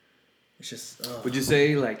it's just. Ugh. Would you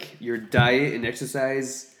say like your diet and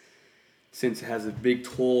exercise, since it has a big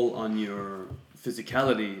toll on your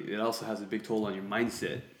physicality, it also has a big toll on your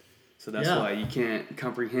mindset? So that's why you can't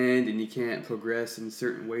comprehend and you can't progress in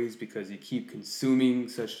certain ways because you keep consuming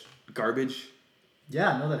such garbage.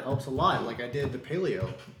 Yeah, no, that helps a lot. Like I did the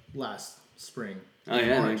paleo last spring. Oh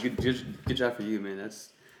yeah, man, good job for you, man. That's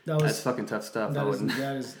fucking tough stuff.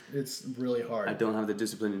 It's really hard. I don't have the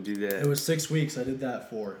discipline to do that. It was 6 weeks I did that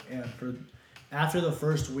for, and after the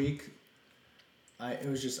first week,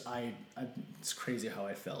 it's crazy how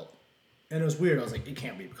I felt. And it was weird. I was like, it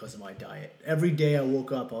can't be because of my diet. Every day I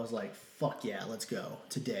woke up, I was like, fuck yeah, let's go.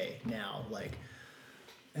 Today, now. Like,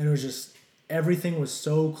 and it was just, everything was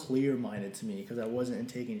so clear-minded to me because I wasn't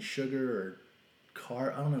taking sugar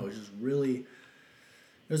or I don't know. It was just really, it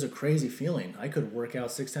was a crazy feeling. I could work out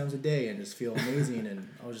 6 times a day and just feel amazing. And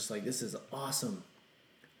I was just like, this is awesome.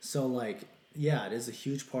 So, like, yeah, it is a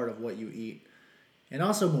huge part of what you eat. And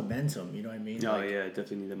also momentum, you know what I mean? Oh, yeah,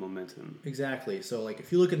 definitely need the momentum. Exactly. So, like, if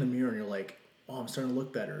you look in the mirror and you're like, oh, I'm starting to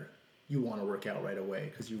look better, you want to work out right away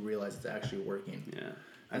because you realize it's actually working. Yeah.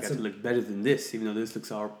 I got to look better than this, even though this looks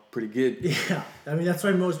all pretty good. Yeah. I mean, that's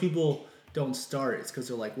why most people don't start. It's because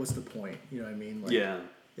they're like, what's the point? You know what I mean? Like, yeah.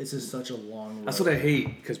 It's just such a long road. That's what I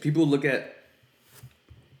hate, because people look at...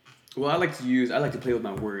 Well, I like to play with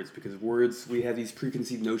my words, because words, we have these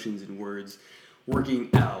preconceived notions in words. Working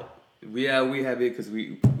out. We have it because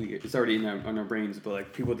we it's already in our brains, but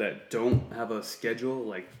like people that don't have a schedule,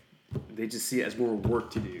 like they just see it as more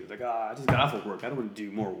work to do. Like, I just got off of work. I don't want to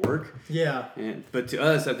do more work. Yeah. But to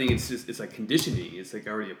us, I think it's like conditioning. It's like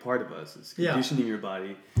already a part of us. It's conditioning your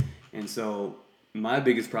body. And so my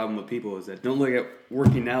biggest problem with people is that don't look at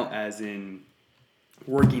working out as in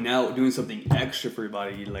working out, doing something extra for your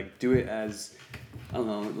body. Like, do it as, I don't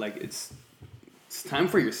know, like it's time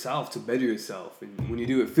for yourself to better yourself. And when you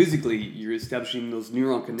do it physically, you're establishing those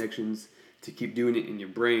neuron connections to keep doing it in your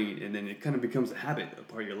brain, and then it kind of becomes a habit, a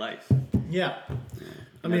part of your life. Yeah.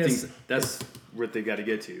 I mean, I think that's what they got to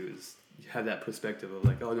get to, is have that perspective of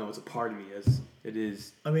like, oh no, it's a part of me, as it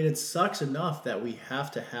is. I mean, it sucks enough that we have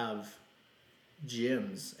to have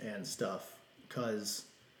gyms and stuff because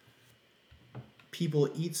people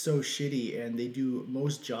eat so shitty and they do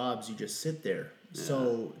most jobs, you just sit there. Yeah.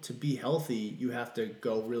 So to be healthy, you have to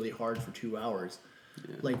go really hard for 2 hours.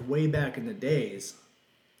 Yeah. Like way back in the days,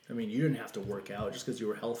 I mean, you didn't have to work out just because you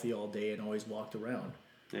were healthy all day and always walked around.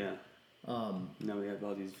 Yeah. Now we have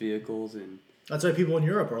all these vehicles, and that's why people in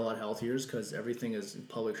Europe are a lot healthier, because everything is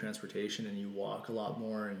public transportation and you walk a lot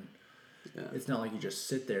more, and it's not like you just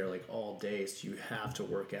sit there like all day. So you have to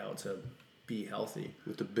work out to be healthy.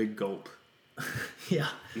 With the big gulp. Yeah.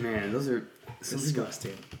 Man, those are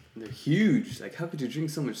disgusting. They're huge. Like, how could you drink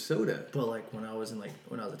so much soda? But like when I was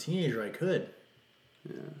a teenager, I could.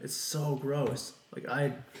 Yeah. It's so gross. Like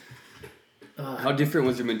how different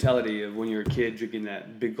was your mentality of when you were a kid drinking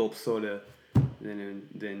that big gulp soda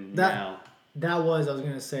than now? I was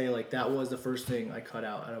going to say, like, that was the first thing I cut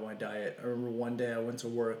out of my diet. I remember one day I went to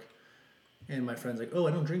work and my friend's like, oh,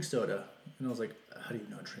 I don't drink soda. And I was like, how do you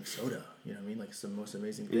not drink soda? You know what I mean? Like, it's the most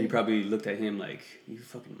amazing thing. And you probably looked at him like, you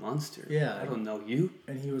fucking monster. Yeah. I don't know you.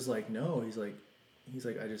 And he was like, no. He's like,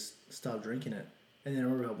 I just stopped drinking it. And then I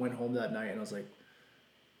remember I went home that night and I was like,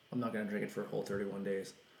 I'm not going to drink it for a whole 31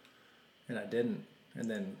 days. And I didn't. And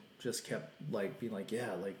then just kept like being like,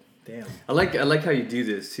 yeah, like, damn. I like how you do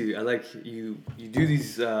this too. I like you do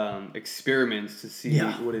these experiments to see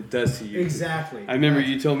what it does to you. Exactly. I remember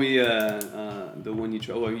you told me the one you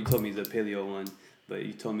tried. Well, you told me the paleo one, but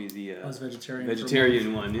you told me the I was vegetarian.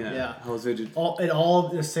 Vegetarian one, yeah. Yeah. I was vegetarian. All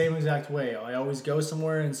the same exact way. I always go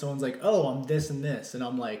somewhere and someone's like, oh, I'm this and this, and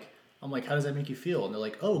I'm like, how does that make you feel? And they're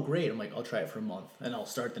like, oh, great. I'm like, I'll try it for a month, and I'll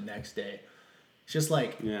start the next day. It's just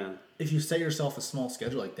like, if you set yourself a small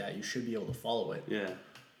schedule like that, you should be able to follow it. Yeah.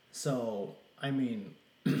 So, I mean,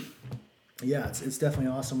 yeah, it's definitely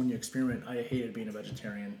awesome when you experiment. I hated being a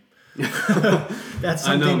vegetarian. That's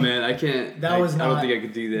something. I know, man. I can't. I don't think I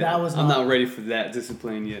could do that. I'm not ready for that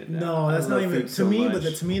discipline yet. No, that's not even to me.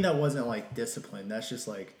 But to me, that wasn't like discipline. That's just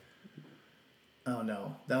like, I don't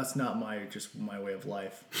know. That's not my way of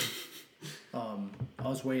life. I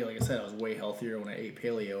was way healthier when I ate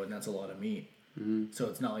paleo, and that's a lot of meat. Mm-hmm. So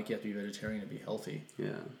it's not like you have to be vegetarian to be healthy.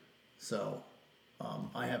 Yeah. So,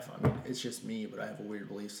 it's just me, but I have a weird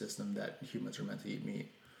belief system that humans are meant to eat meat.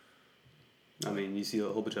 I mean, you see a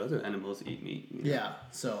whole bunch of other animals eat meat. You know? Yeah,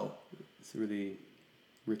 so it's really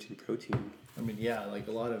rich in protein. I mean, yeah, like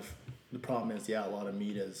the problem is, a lot of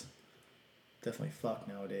meat is definitely fucked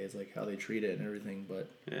nowadays, like how they treat it and everything, but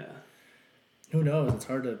yeah. Who knows? It's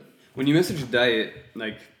hard to... When you message a diet,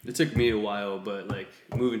 like, it took me a while, but, like,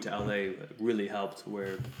 moving to LA really helped,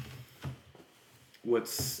 where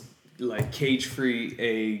what's, like, cage-free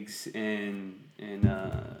eggs and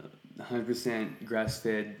 100%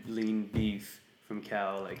 grass-fed lean beef from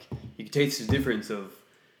cow, like, you can taste the difference of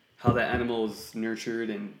how that animal is nurtured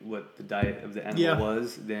and what the diet of the animal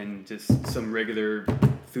was than just some regular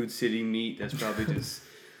Food City meat that's probably just...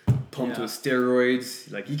 pumped with steroids.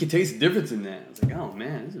 Like, you can taste the difference in that. I was like, oh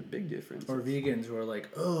man, there's a big difference. Or vegans who are like,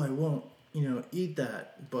 oh, I won't, eat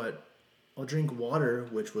that, but I'll drink water,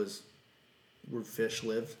 which was where fish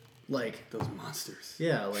live. Like, those monsters.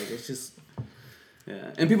 Yeah, like, it's just...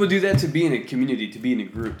 Yeah, and people do that to be in a community, to be in a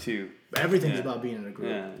group too. Everything's about being in a group.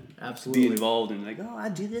 Yeah, absolutely. Be involved in, like, oh, I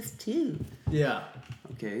do this too. Yeah.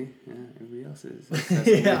 Okay, yeah, everybody else is. That's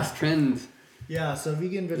the next trend. Yeah, so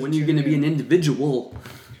vegan, vegetarian... When you're going to be an individual...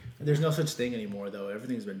 There's no such thing anymore, though.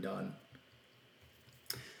 Everything's been done.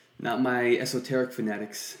 Not my esoteric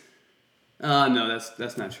fanatics. No,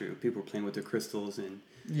 that's not true. People are playing with their crystals and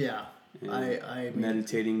I mean,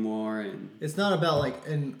 meditating more and. It's not about like,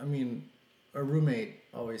 and I mean, our roommate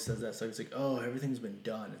always says that. So it's like, oh, everything's been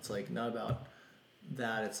done. It's like not about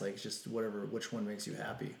that. It's like just which one makes you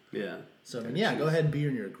happy. Yeah. So I mean, go ahead and be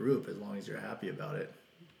in your group as long as you're happy about it.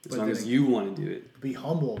 As long as you want to do it. Be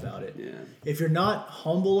humble about it. Yeah. If you're not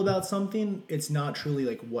humble about something, it's not truly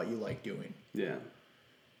like what you like doing. Yeah.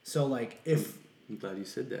 So like if... I'm glad you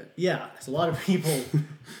said that. Yeah. Because a lot of people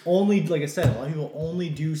only, like I said, a lot of people only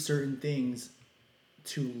do certain things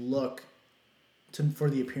to look for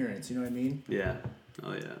the appearance. You know what I mean? Yeah.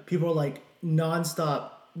 Oh yeah. People are like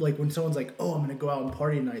nonstop. Like when someone's like, "Oh, I'm gonna go out and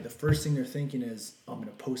party tonight," the first thing they're thinking is, "I'm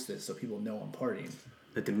gonna post this so people know I'm partying."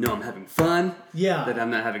 Let them know I'm having fun. Yeah. That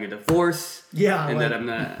I'm not having a divorce. Yeah. And like, that I'm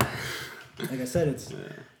not. like I said, it's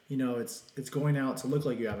it's going out to look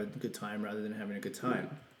like you have a good time rather than having a good time,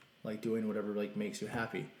 like doing whatever like makes you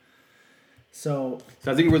happy. So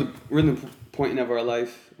I think we're in the point of our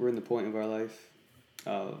life. We're in the point of our life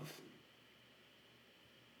of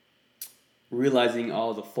realizing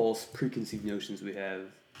all the false preconceived notions we have.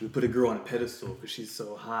 We put a girl on a pedestal because she's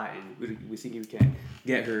so hot, and we think you can't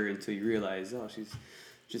get her until you realize, oh, she's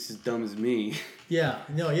just as dumb as me. yeah,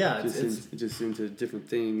 no, yeah, just into different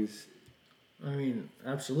things. I mean,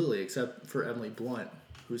 absolutely, except for Emily Blunt,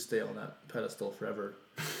 who stay on that pedestal forever.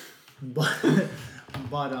 but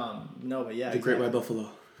no, but yeah, The Great White Buffalo.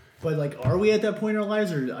 But like, are we at that point in our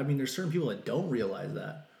lives, or I mean, there's certain people that don't realize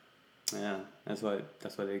that. Yeah, that's why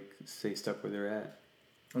they stay stuck where they're at.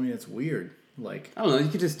 I mean, it's weird. Like, I don't know. You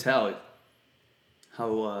could just tell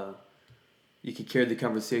how you could carry the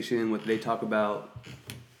conversation, what they talk about.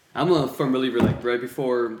 I'm a firm believer. Like right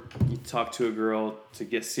before you talk to a girl to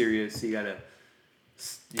get serious, you gotta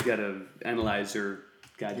analyze her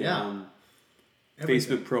goddamn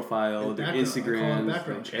Facebook profile, their Instagram,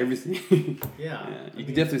 like everything. Yeah, you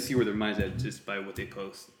can definitely see where their mind's at just by what they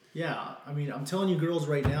post. Yeah, I mean, I'm telling you girls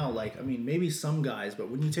right now, like, I mean, maybe some guys, but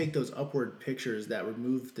when you take those upward pictures that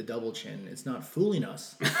remove the double chin, it's not fooling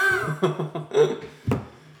us.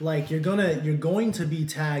 Like, you're going to be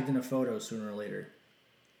tagged in a photo sooner or later.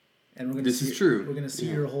 And we're gonna true. We're going to see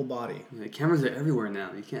your whole body. Yeah, cameras are everywhere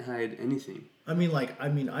now. You can't hide anything.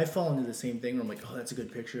 I fall into the same thing where I'm like, oh, that's a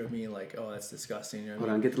good picture of me. Like, oh, that's disgusting. You know what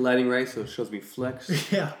Hold on, get the lighting right so it shows me flex.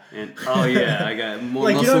 Yeah. And oh yeah, I got more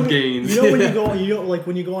like, muscle gains. You know when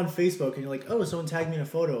when you go on Facebook and you're like, oh, someone tagged me in a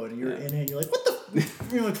photo, and you're in it, and you're like, what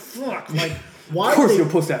the? You're like, fuck. Like, why? Of course you'll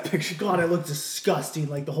post that picture. God, I look disgusting.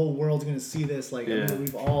 Like the whole world's gonna see this. Like, I mean,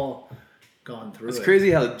 we've all gone through it. It's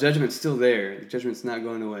crazy how the judgment's still there. The judgment's not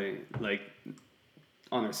going away. Like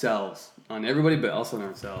on ourselves, on everybody, but also on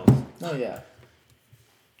ourselves. Oh yeah.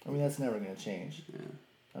 I mean, that's never gonna change. Yeah.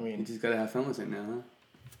 I mean, you just gotta have fun with it now, huh?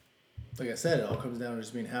 Like I said, it all comes down to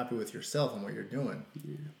just being happy with yourself and what you're doing.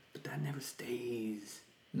 Yeah. But that never stays.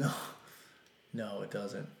 No, it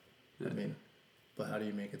doesn't. Yeah. I mean, but how do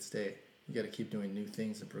you make it stay? You got to keep doing new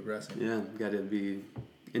things and progressing. Yeah, you got to be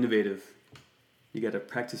innovative. You got to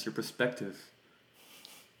practice your perspective.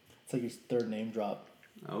 It's like your third name drop.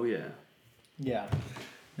 Oh yeah. Yeah.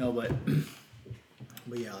 No, but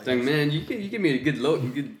yeah. Like man, you give me a good load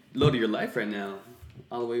of your life right now,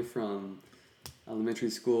 all the way from elementary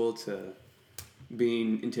school to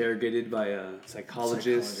being interrogated by a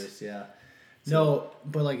psychologist. Yeah. No,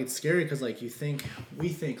 but like it's scary because like we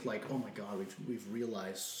think like, oh my God, we've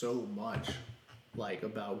realized so much like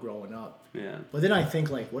about growing up. Yeah. But then I think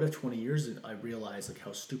like, what if 20 years I realize like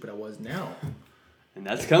how stupid I was now? And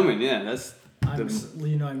that's coming, yeah.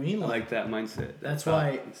 You know what I mean? I like that mindset. That's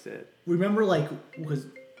why. Instead. Remember, like, because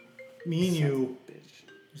me and you.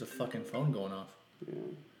 There's a fucking phone going off. Yeah.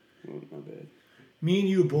 Well, my bad. Me and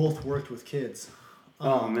you both worked with kids.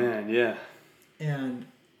 Oh man, yeah. And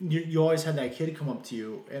you always had that kid come up to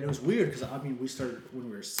you, and it was weird because I mean we started when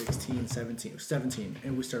we were 16, 17,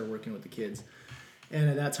 and we started working with the kids. And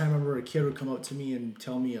at that time, I remember a kid would come up to me and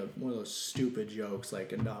tell me one of those stupid jokes,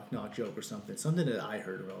 like a knock joke or something that I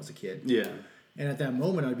heard when I was a kid. Yeah. And at that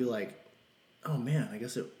moment, I'd be like, "Oh man, I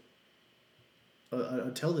guess it."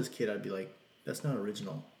 I'd tell this kid, I'd be like, "That's not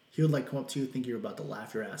original." He would like come up to you, think you're about to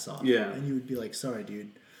laugh your ass off. Yeah. And you would be like, "Sorry,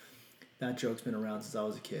 dude, that joke's been around since I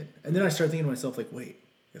was a kid." And then I started thinking to myself, like, "Wait,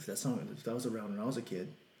 if that was around when I was a kid,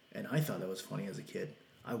 and I thought that was funny as a kid,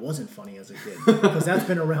 I wasn't funny as a kid because that's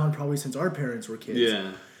been around probably since our parents were kids."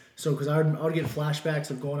 Yeah. So, because I would get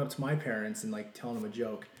flashbacks of going up to my parents and like telling them a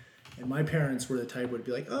joke, and my parents were the type would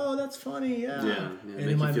be like, "Oh, that's funny, yeah." Yeah.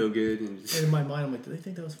 And make you feel good. And in my mind, I'm like, "Do they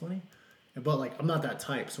think that was funny?" But like, I'm not that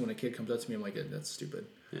type. So when a kid comes up to me, I'm like, "That's stupid."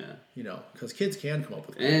 Yeah. You know, because kids can come up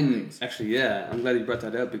with things. Actually, yeah, I'm glad you brought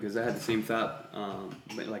that up because I had the same thought,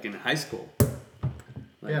 like in high school.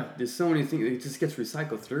 Like, yeah. There's so many things. It just gets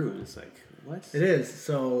recycled through, and it's like, what? It is.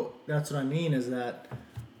 So that's what I mean is that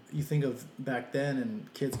you think of back then,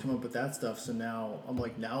 and kids come up with that stuff. So now I'm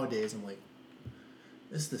like, nowadays, I'm like,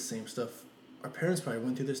 this is the same stuff. Our parents probably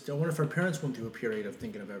went through this. I wonder if our parents went through a period of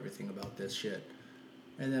thinking of everything about this shit,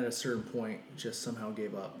 and then at a certain point, just somehow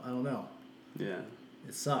gave up. I don't know. Yeah.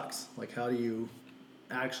 It sucks. Like, how do you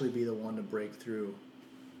actually be the one to break through,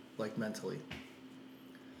 like, mentally?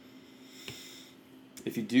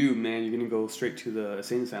 If you do, man, you're going to go straight to the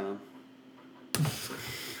insane asylum.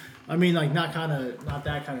 I mean, like, not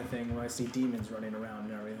that kind of thing when I see demons running around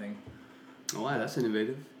and everything. Oh, wow, that's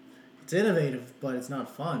innovative. It's innovative, but it's not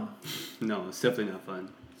fun. No, it's definitely not fun.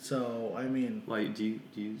 So, I mean... Why, do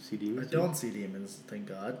you see demons? I don't see demons, thank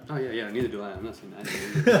God. Oh, yeah, neither do I. I'm not saying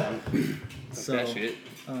that. So, that shit.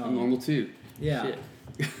 I'm normal, too. Yeah.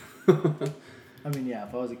 Shit. I mean, yeah,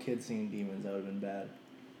 if I was a kid seeing demons, that would have been bad.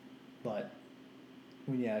 But,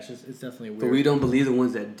 I mean, yeah, it's definitely weird. But we don't believe the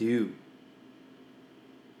ones that do.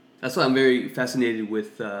 That's why I'm very fascinated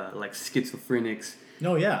with, like, schizophrenics.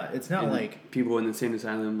 No, yeah, it's not like... People in the insane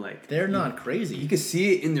asylum, like... They're not crazy. You can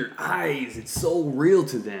see it in their eyes. It's so real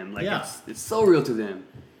to them. Like, yeah. It's so real to them.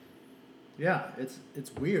 Yeah,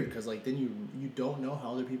 it's weird because, like, then you don't know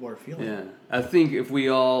how other people are feeling. Yeah. I think if we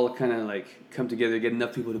all kind of, like, come together, get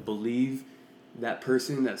enough people to believe that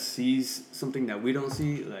person that sees something that we don't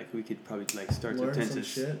see, like, we could probably, like, start to tend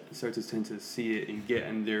to see it and get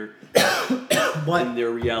in their, in their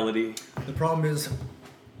reality. The problem is...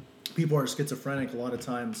 people are schizophrenic a lot of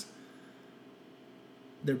times.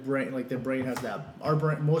 Their brain has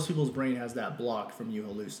that. Most people's brain has that block from you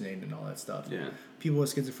hallucinating and all that stuff. Yeah. People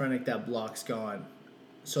with schizophrenic, that block's gone,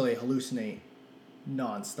 so they hallucinate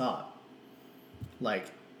nonstop. Like,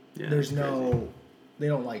 there's no, they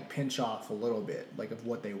don't like pinch off a little bit like of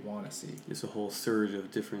what they want to see. It's a whole surge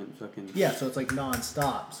of different fucking. Yeah, so it's like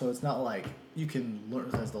nonstop. So it's not like you can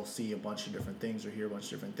learn as they'll see a bunch of different things or hear a bunch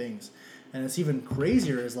of different things. And it's even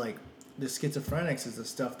crazier is like the schizophrenics is the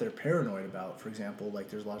stuff they're paranoid about. For example, like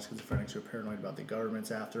there's a lot of schizophrenics who are paranoid about the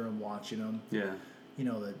government's after them, watching them. Yeah. You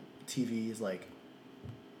know, the TV is like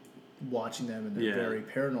watching them and they're very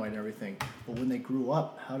paranoid and everything. But when they grew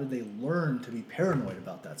up, how did they learn to be paranoid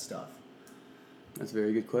about that stuff? That's a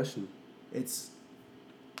very good question. It's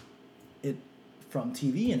from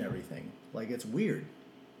TV and everything. Like, it's weird.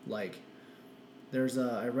 Like, I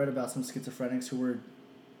read about some schizophrenics who were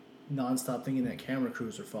nonstop thinking that camera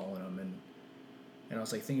crews were following them, and I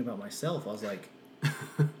was like thinking about myself. I was like,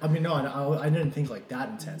 I mean, no, I didn't think like that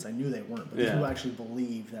intense. I knew they weren't, but people actually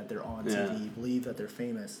believe that they're on TV, believe that they're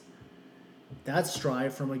famous. That's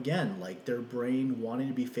strive from, again, like their brain wanting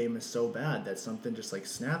to be famous so bad that something just like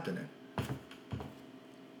snapped in it.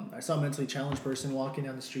 I saw a mentally challenged person walking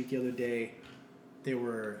down the street the other day. It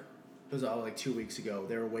was like 2 weeks ago.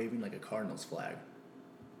 They were waving like a Cardinals flag.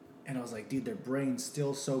 And I was like, dude, their brain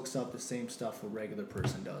still soaks up the same stuff a regular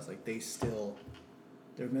person does. Like,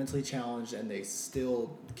 they're mentally challenged and they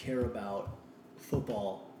still care about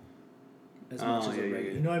football as much as a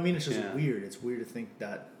regular. You know what I mean? It's just weird. It's weird to think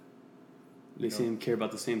that. They seem to care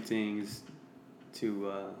about the same things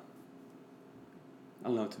to, I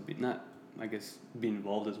don't know, to be, not, I guess, be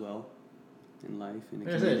involved as well in life. In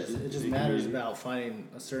the community. It just matters about finding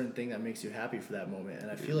a certain thing that makes you happy for that moment.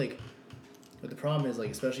 And I feel like, but the problem is,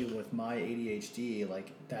 like, especially with my ADHD,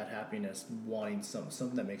 like, that happiness, wanting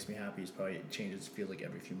something that makes me happy is probably changes, feels like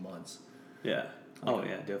every few months. Yeah. Like, oh,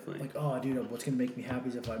 yeah, definitely. Like, oh, dude, what's going to make me happy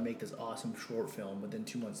is if I make this awesome short film. But then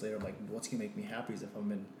 2 months later, I'm like, what's going to make me happy is if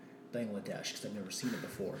I'm in Bangladesh because I've never seen it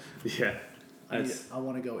before. Yeah. I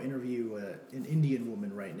want to go interview an Indian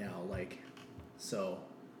woman right now, like, so.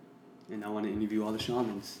 And I want to interview all the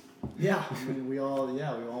shamans. Yeah, I mean, we all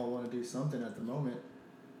want to do something at the moment.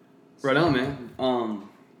 So. Right on, man.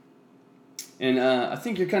 And I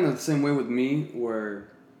think you're kind of the same way with me, where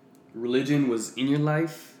religion was in your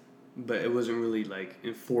life, but it wasn't really like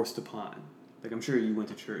enforced upon. Like, I'm sure you went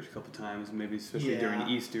to church a couple times, maybe especially during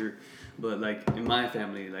Easter, but like in my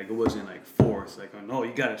family, like it wasn't like forced. Like, oh no,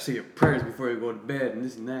 you gotta say your prayers before you go to bed and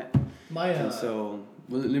this and that. And so,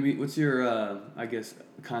 what's your I guess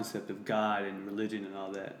concept of God and religion and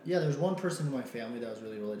all that? Yeah, there's one person in my family that was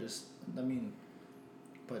really religious. I mean,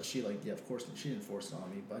 but she of course she didn't force it on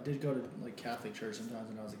me. But I did go to like Catholic church sometimes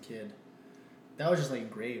when I was a kid. That was just like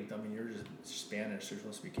engraved. I mean, you're just Spanish. You're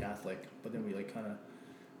supposed to be Catholic, but then we like kind of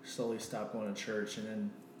slowly stopped going to church, and then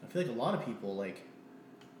I feel like a lot of people like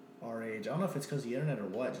our age, I don't know if it's because of the internet or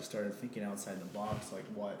what, just started thinking outside the box, like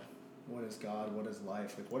what is God, what is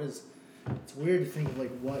life, like what is, it's weird to think of like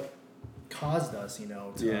what caused us, you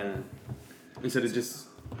know, to, instead of just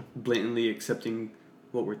blatantly accepting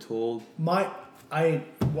what we're told. I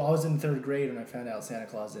was in 3rd grade when I found out Santa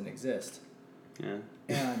Claus didn't exist.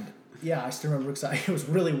 And I still remember because it was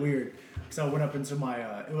really weird because I went up into my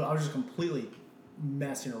I was just completely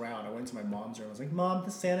messing around. I went to my mom's room. I was like, Mom,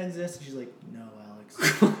 does Santa exist? And she's like, no,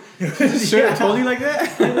 Alex. Sure, I told you like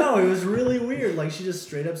that? I know, it was really weird. Like, she just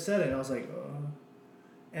straight up said it. And I was like,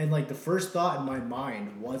 and like the first thought in my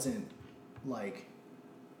mind wasn't like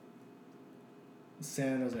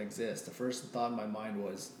Santa doesn't exist. The first thought in my mind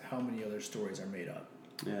was how many other stories are made up.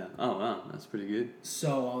 Yeah. Oh, wow. That's pretty good.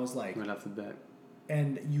 So I was like... Right off the bat.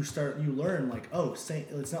 and you learn like, oh,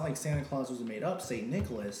 it's not like Santa Claus was made up. Saint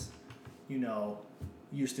Nicholas, you know,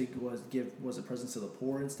 used to was it presents to the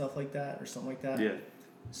poor and stuff like that or something like that. Yeah.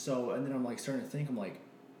 So and then I'm like starting to think, I'm like,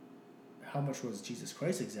 how much was Jesus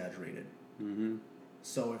Christ exaggerated? Mm-hmm.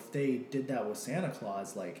 So if they did that with Santa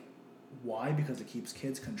Claus, like, why? Because it keeps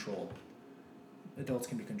kids controlled. Adults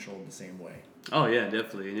can be controlled the same way. Oh yeah,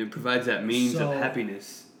 definitely, and it provides that means of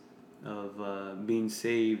happiness, of being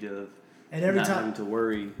saved, of and every not time, having to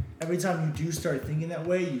worry. Every time you do start thinking that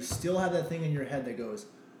way, you still have that thing in your head that goes,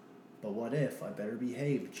 "But what if I better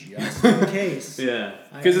behave just in case?" Yeah,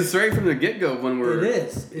 because it's right from the get-go when we're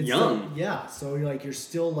it's young. Yeah, so you're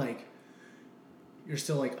still like,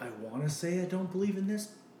 I want to say I don't believe in this,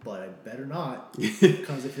 but I better not,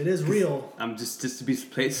 because if it is real, I'm just to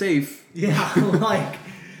play it safe. Yeah, like,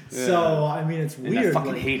 yeah. So I mean, it's weird. And I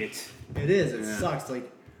fucking hate it. It is. It sucks. Like,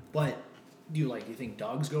 but you think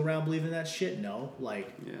dogs go around believing that shit? No.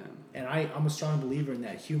 Like, yeah. And I'm a strong believer in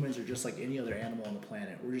that humans are just like any other animal on the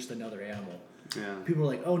planet. We're just another animal. Yeah. People are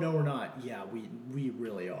like, oh no, we're not. Yeah, we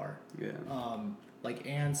really are. Yeah. Like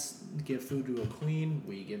ants give food to a queen.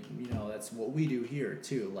 We give, that's what we do here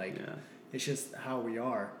too. Like, It's just how we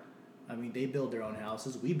are. I mean, they build their own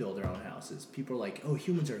houses. We build our own houses. People are like, oh,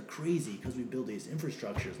 humans are crazy because we build these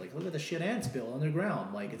infrastructures. Like, look at the shit ants build on their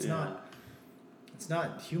ground. Like, it's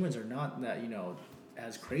not, humans are not that,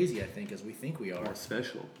 as crazy, I think, as we think we are. Or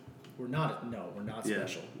special. We're not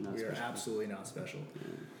special. Not we special. are absolutely not special.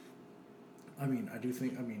 Yeah. I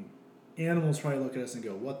mean, animals probably look at us and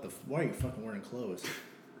go, why are you fucking wearing clothes?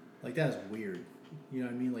 Like, that is weird. You know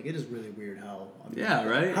what I mean? Like, it is really weird how...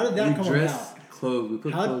 right? How did that come about? Clothes. We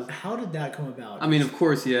put clothes. How did that come about? I mean, of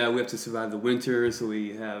course, we have to survive the winter, so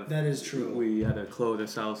we have... That is true. We had to clothe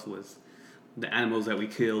ourselves with the animals that we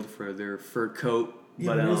killed for their fur coat.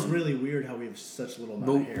 Yeah, but it's really weird how we have such little amount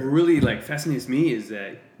of hair. But what really, fascinates me is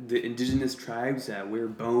that the indigenous tribes that wear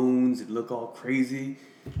bones and look all crazy,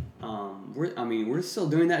 we're still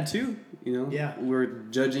doing that too, Yeah. We're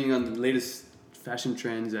judging on the latest fashion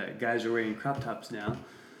trends that guys are wearing crop tops now.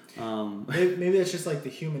 Maybe that's just like the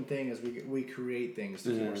human thing is we create things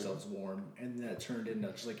to keep ourselves warm, and that turned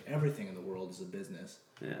into just like everything in the world is a business.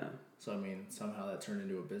 Yeah. So I mean, somehow that turned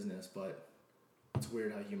into a business, but it's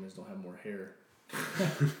weird how humans don't have more hair.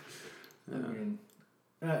 I mean,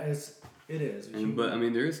 it is. But I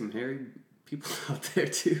mean, there is some hairy people out there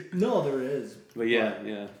too. No, there is. But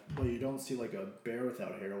yeah. But you don't see like a bear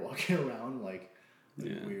without hair walking around like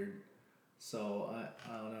weird. So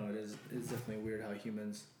I don't know. It's definitely weird how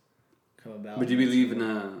humans come about. But do you believe in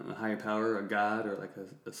a higher power, a god, or like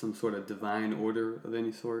some sort of divine order of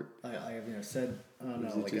any sort? I have said I don't know.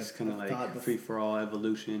 Is it just kind of like free for all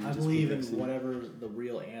evolution? I believe in whatever the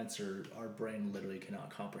real answer our brain literally cannot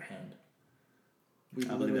comprehend. We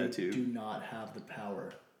literally do not have the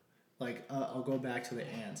power. Like I'll go back to the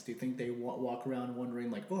ants. Do you think they walk around wondering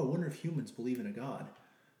like, oh, I wonder if humans believe in a god?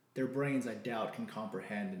 Their brains, I doubt, can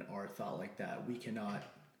comprehend our thought like that. We cannot.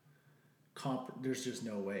 There's just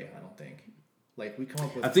no way. I don't think. Like we come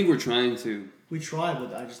up with. I think we're trying to. We try,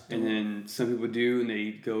 but I just. And then some people do, and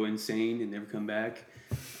they go insane and never come back.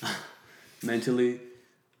 Mentally.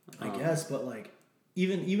 I guess, but like,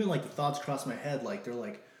 even like the thoughts cross my head. Like they're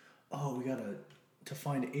like, oh, we gotta to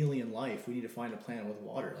find alien life. We need to find a planet with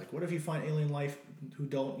water. Like, what if you find alien life who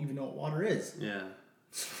don't even know what water is? Yeah.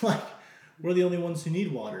 Like. We're the only ones who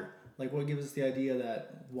need water. Like, what gives us the idea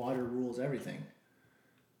that water rules everything?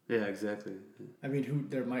 Yeah, exactly. I mean,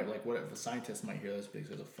 what if a scientist might hear this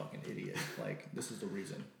because a fucking idiot? Like, this is the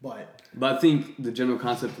reason. But I think the general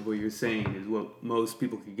concept of what you're saying is what most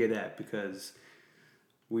people could get at, because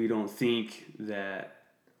we don't think that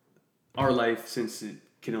our life, since it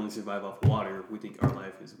can only survive off water, we think our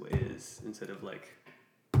life is what it is, instead of like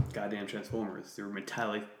goddamn Transformers. They're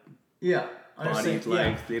metallic. Yeah. Bodies,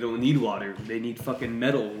 they don't need water. They need fucking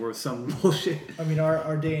metal or some bullshit. I mean,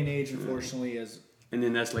 our day and age, unfortunately, is... And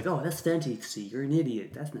then that's like, oh, that's fantasy. You're an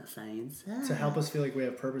idiot. That's not science. To help us feel like we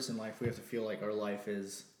have purpose in life, we have to feel like our life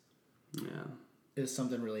is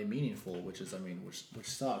something really meaningful, which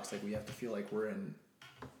sucks. Like, we have to feel like we're in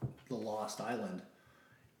the Lost Island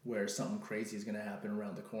where something crazy is going to happen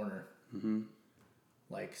around the corner. Mm-hmm.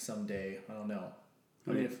 Like, someday, I don't know.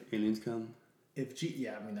 I mean, if aliens come?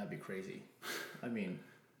 that'd be crazy. I mean,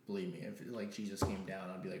 believe me, if Jesus came down,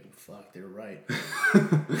 I'd be like, fuck, they're right.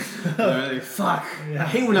 Fuck. Yeah. I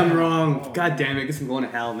hate when I'm wrong. Oh, God damn it, I guess I'm going to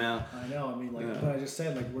hell now. I know. I mean, but I just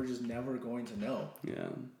said, like, we're just never going to know. Yeah.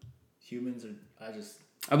 Humans are.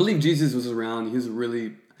 I believe Jesus was around. He was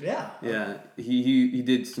really. Yeah. Yeah. He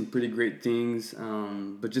did some pretty great things.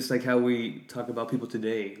 But just like how we talk about people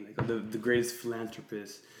today, like the greatest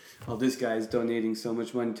philanthropist oh, this guy's donating so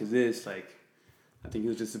much money to this. Like, I think he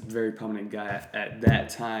was just a very prominent guy at that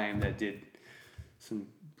time that did some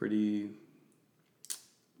pretty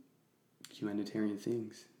humanitarian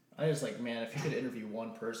things. I just like, man, if you could interview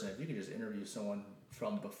one person, if you could just interview someone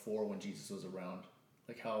from before when Jesus was around,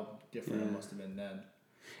 like how different it must have been then.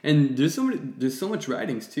 And there's so much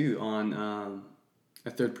writings too on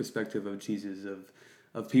a third perspective of Jesus,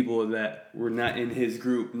 of people that were not in his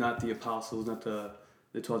group, not the apostles, not the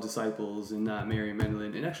 12 disciples, and not Mary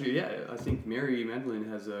Magdalene. And actually, yeah, I think Mary Magdalene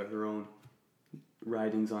has her own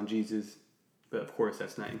writings on Jesus, but of course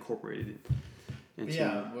that's not incorporated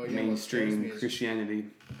into mainstream Christianity.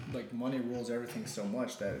 Like, money rules everything so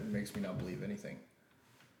much that it makes me not believe anything.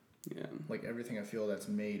 Yeah. Like, everything I feel that's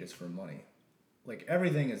made is for money. Like,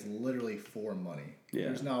 everything is literally for money. Yeah.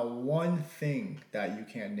 There's not one thing that you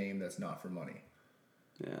can't name that's not for money.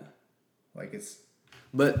 Yeah. Like, it's...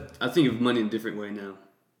 But I think of money in a different way now.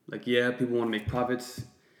 Like, yeah, people want to make profits,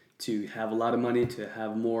 to have a lot of money, to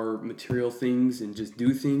have more material things and just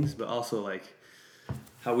do things, but also, like,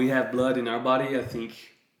 how we have blood in our body, I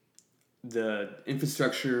think the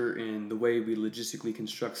infrastructure and the way we logistically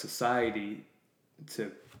construct society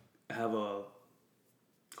to have a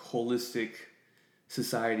holistic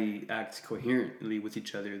society act coherently with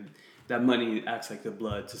each other, that money acts like the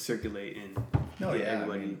blood to circulate and get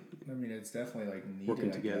everybody. I mean, it's definitely like needed,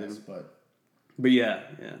 working together. I guess, but yeah,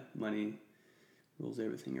 money rules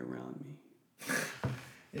everything around me.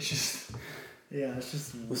 It's just, yeah, it's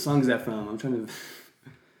just. What song is that from? I'm trying to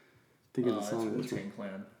think of the song. It's Wu-Tang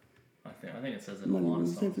Clan. I think it says it in a lot of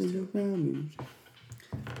songs too. Around me.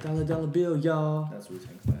 Dollar bill, y'all. That's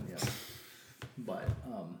Wu-Tang Clan, yeah. But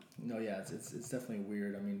no, yeah, it's definitely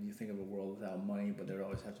weird. I mean, you think of a world without money, but there'd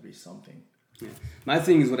always have to be something. Yeah. My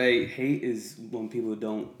thing is, what I hate is when people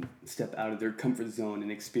don't step out of their comfort zone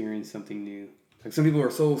and experience something new. Like, some people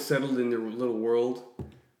are so settled in their little world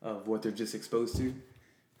of what they're just exposed to,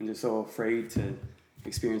 and they're so afraid to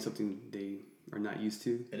experience something they are not used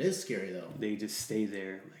to. It is scary though. They just stay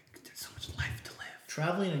there. Like, there's so much life to live.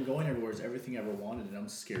 Traveling and going everywhere is everything I ever wanted, and I'm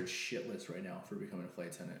scared shitless right now for becoming a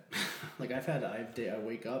flight attendant. Like, I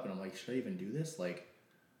wake up and I'm like, should I even do this? Like,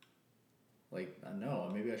 I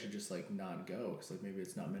know, maybe I should just like not go, because like maybe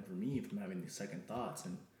it's not meant for me if I'm having these second thoughts,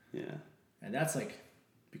 and that's like,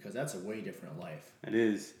 because that's a way different life. It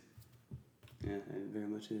is. Yeah, it very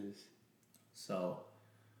much is. So,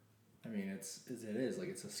 I mean, it is like,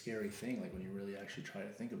 it's a scary thing. Like, when you really actually try to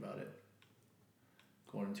think about it,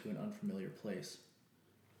 going into an unfamiliar place.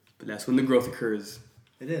 But that's when the growth occurs.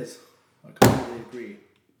 It is. I completely agree.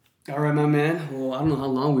 All right, my man. Well, I don't know how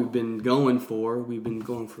long we've been going for. We've been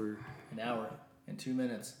going for an hour and 2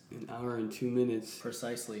 minutes. An hour and 2 minutes.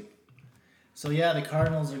 Precisely. So, yeah, the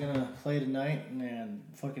Cardinals are going to play tonight and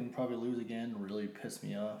fucking probably lose again. Really piss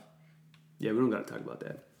me off. Yeah, we don't got to talk about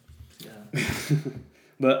that. Yeah.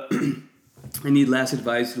 But any last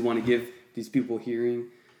advice you want to give these people hearing?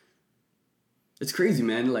 It's crazy,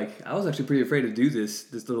 man. Like, I was actually pretty afraid to do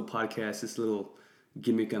this little podcast, this little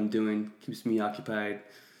gimmick I'm doing. Keeps me occupied,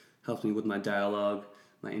 helps me with my dialogue,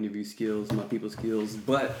 my interview skills, my people skills.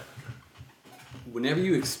 But whenever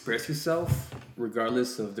you express yourself,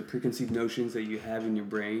 regardless of the preconceived notions that you have in your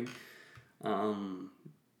brain,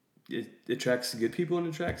 it attracts good people and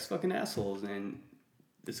attracts fucking assholes. And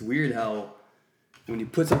it's weird how when you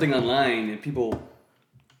put something online and people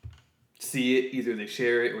see it, either they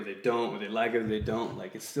share it or they don't, or they like it or they don't,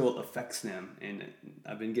 like, it still affects them. And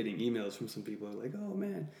I've been getting emails from some people like, oh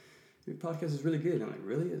man, your podcast is really good. I'm like,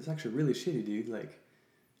 really? It's actually really shitty, dude. Like,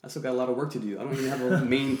 I still got a lot of work to do. I don't even have a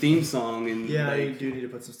main theme song. And yeah, like, you do need to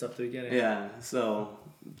put some stuff together. Yeah, so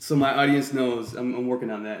my audience knows I'm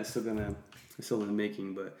working on that. It's still in the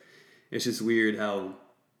making, but it's just weird how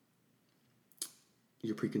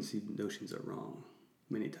your preconceived notions are wrong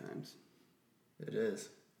many times. It is.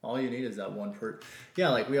 All you need is that one Yeah,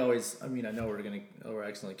 like we always, I mean, I know we're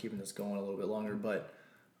accidentally keeping this going a little bit longer, but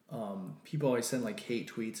people always send like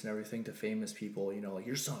hate tweets and everything to famous people, you know, like,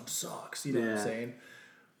 your song sucks, you know what I'm saying?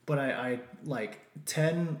 But I like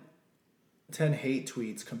 10 hate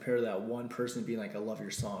tweets compared to that one person being like, I love your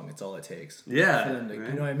song. It's all it takes. Yeah. For them to, right?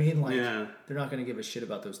 You know what I mean? Like, they're not going to give a shit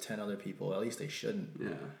about those 10 other people. At least they shouldn't. Yeah.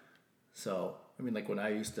 So, I mean, like when I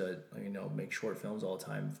used to, you know, make short films all the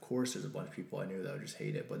time, of course there's a bunch of people I knew that would just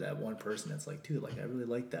hate it. But that one person that's like, dude, like, I really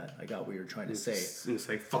like that. I got what you're trying to say. It's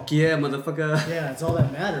like, fuck yeah, motherfucker. Yeah, it's all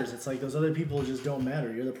that matters. It's like those other people just don't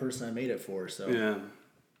matter. You're the person I made it for, so. Yeah.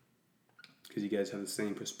 Because you guys have the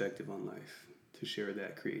same perspective on life, to share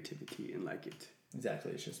that creativity and like it.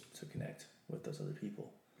 Exactly. It's just to connect with those other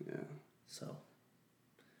people. Yeah. So.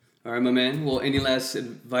 All right, my man. Well, any last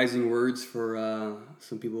advising words for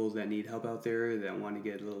some people that need help out there that want to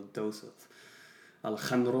get a little dose of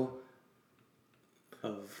Alejandro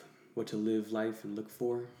of what to live life and look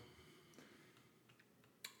for?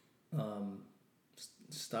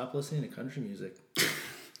 Stop listening to country music.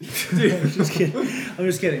 Dude, I'm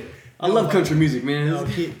just kidding. I love country music, man. No,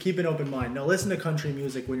 keep an open mind. No, listen to country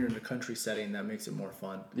music when you're in a country setting. That makes it more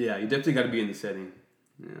fun. Yeah, you definitely got to be in the setting.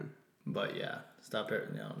 Yeah. But yeah, stop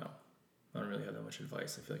it. No. I don't really have that much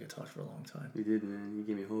advice. I feel like I talked for a long time. You did, man. You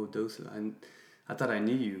gave me a whole dose of it. I thought I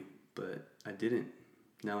knew you, but I didn't.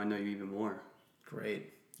 Now I know you even more.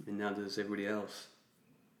 Great. And now there's everybody else.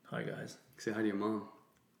 Hi, guys. Say hi to your mom.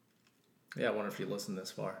 Yeah, I wonder if you listened this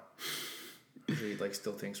far. He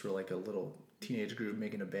still thinks we're like a little teenage group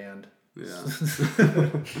making a band. Yeah.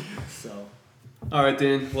 So. All right,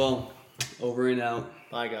 then. Well, over and out.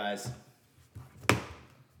 Bye, guys.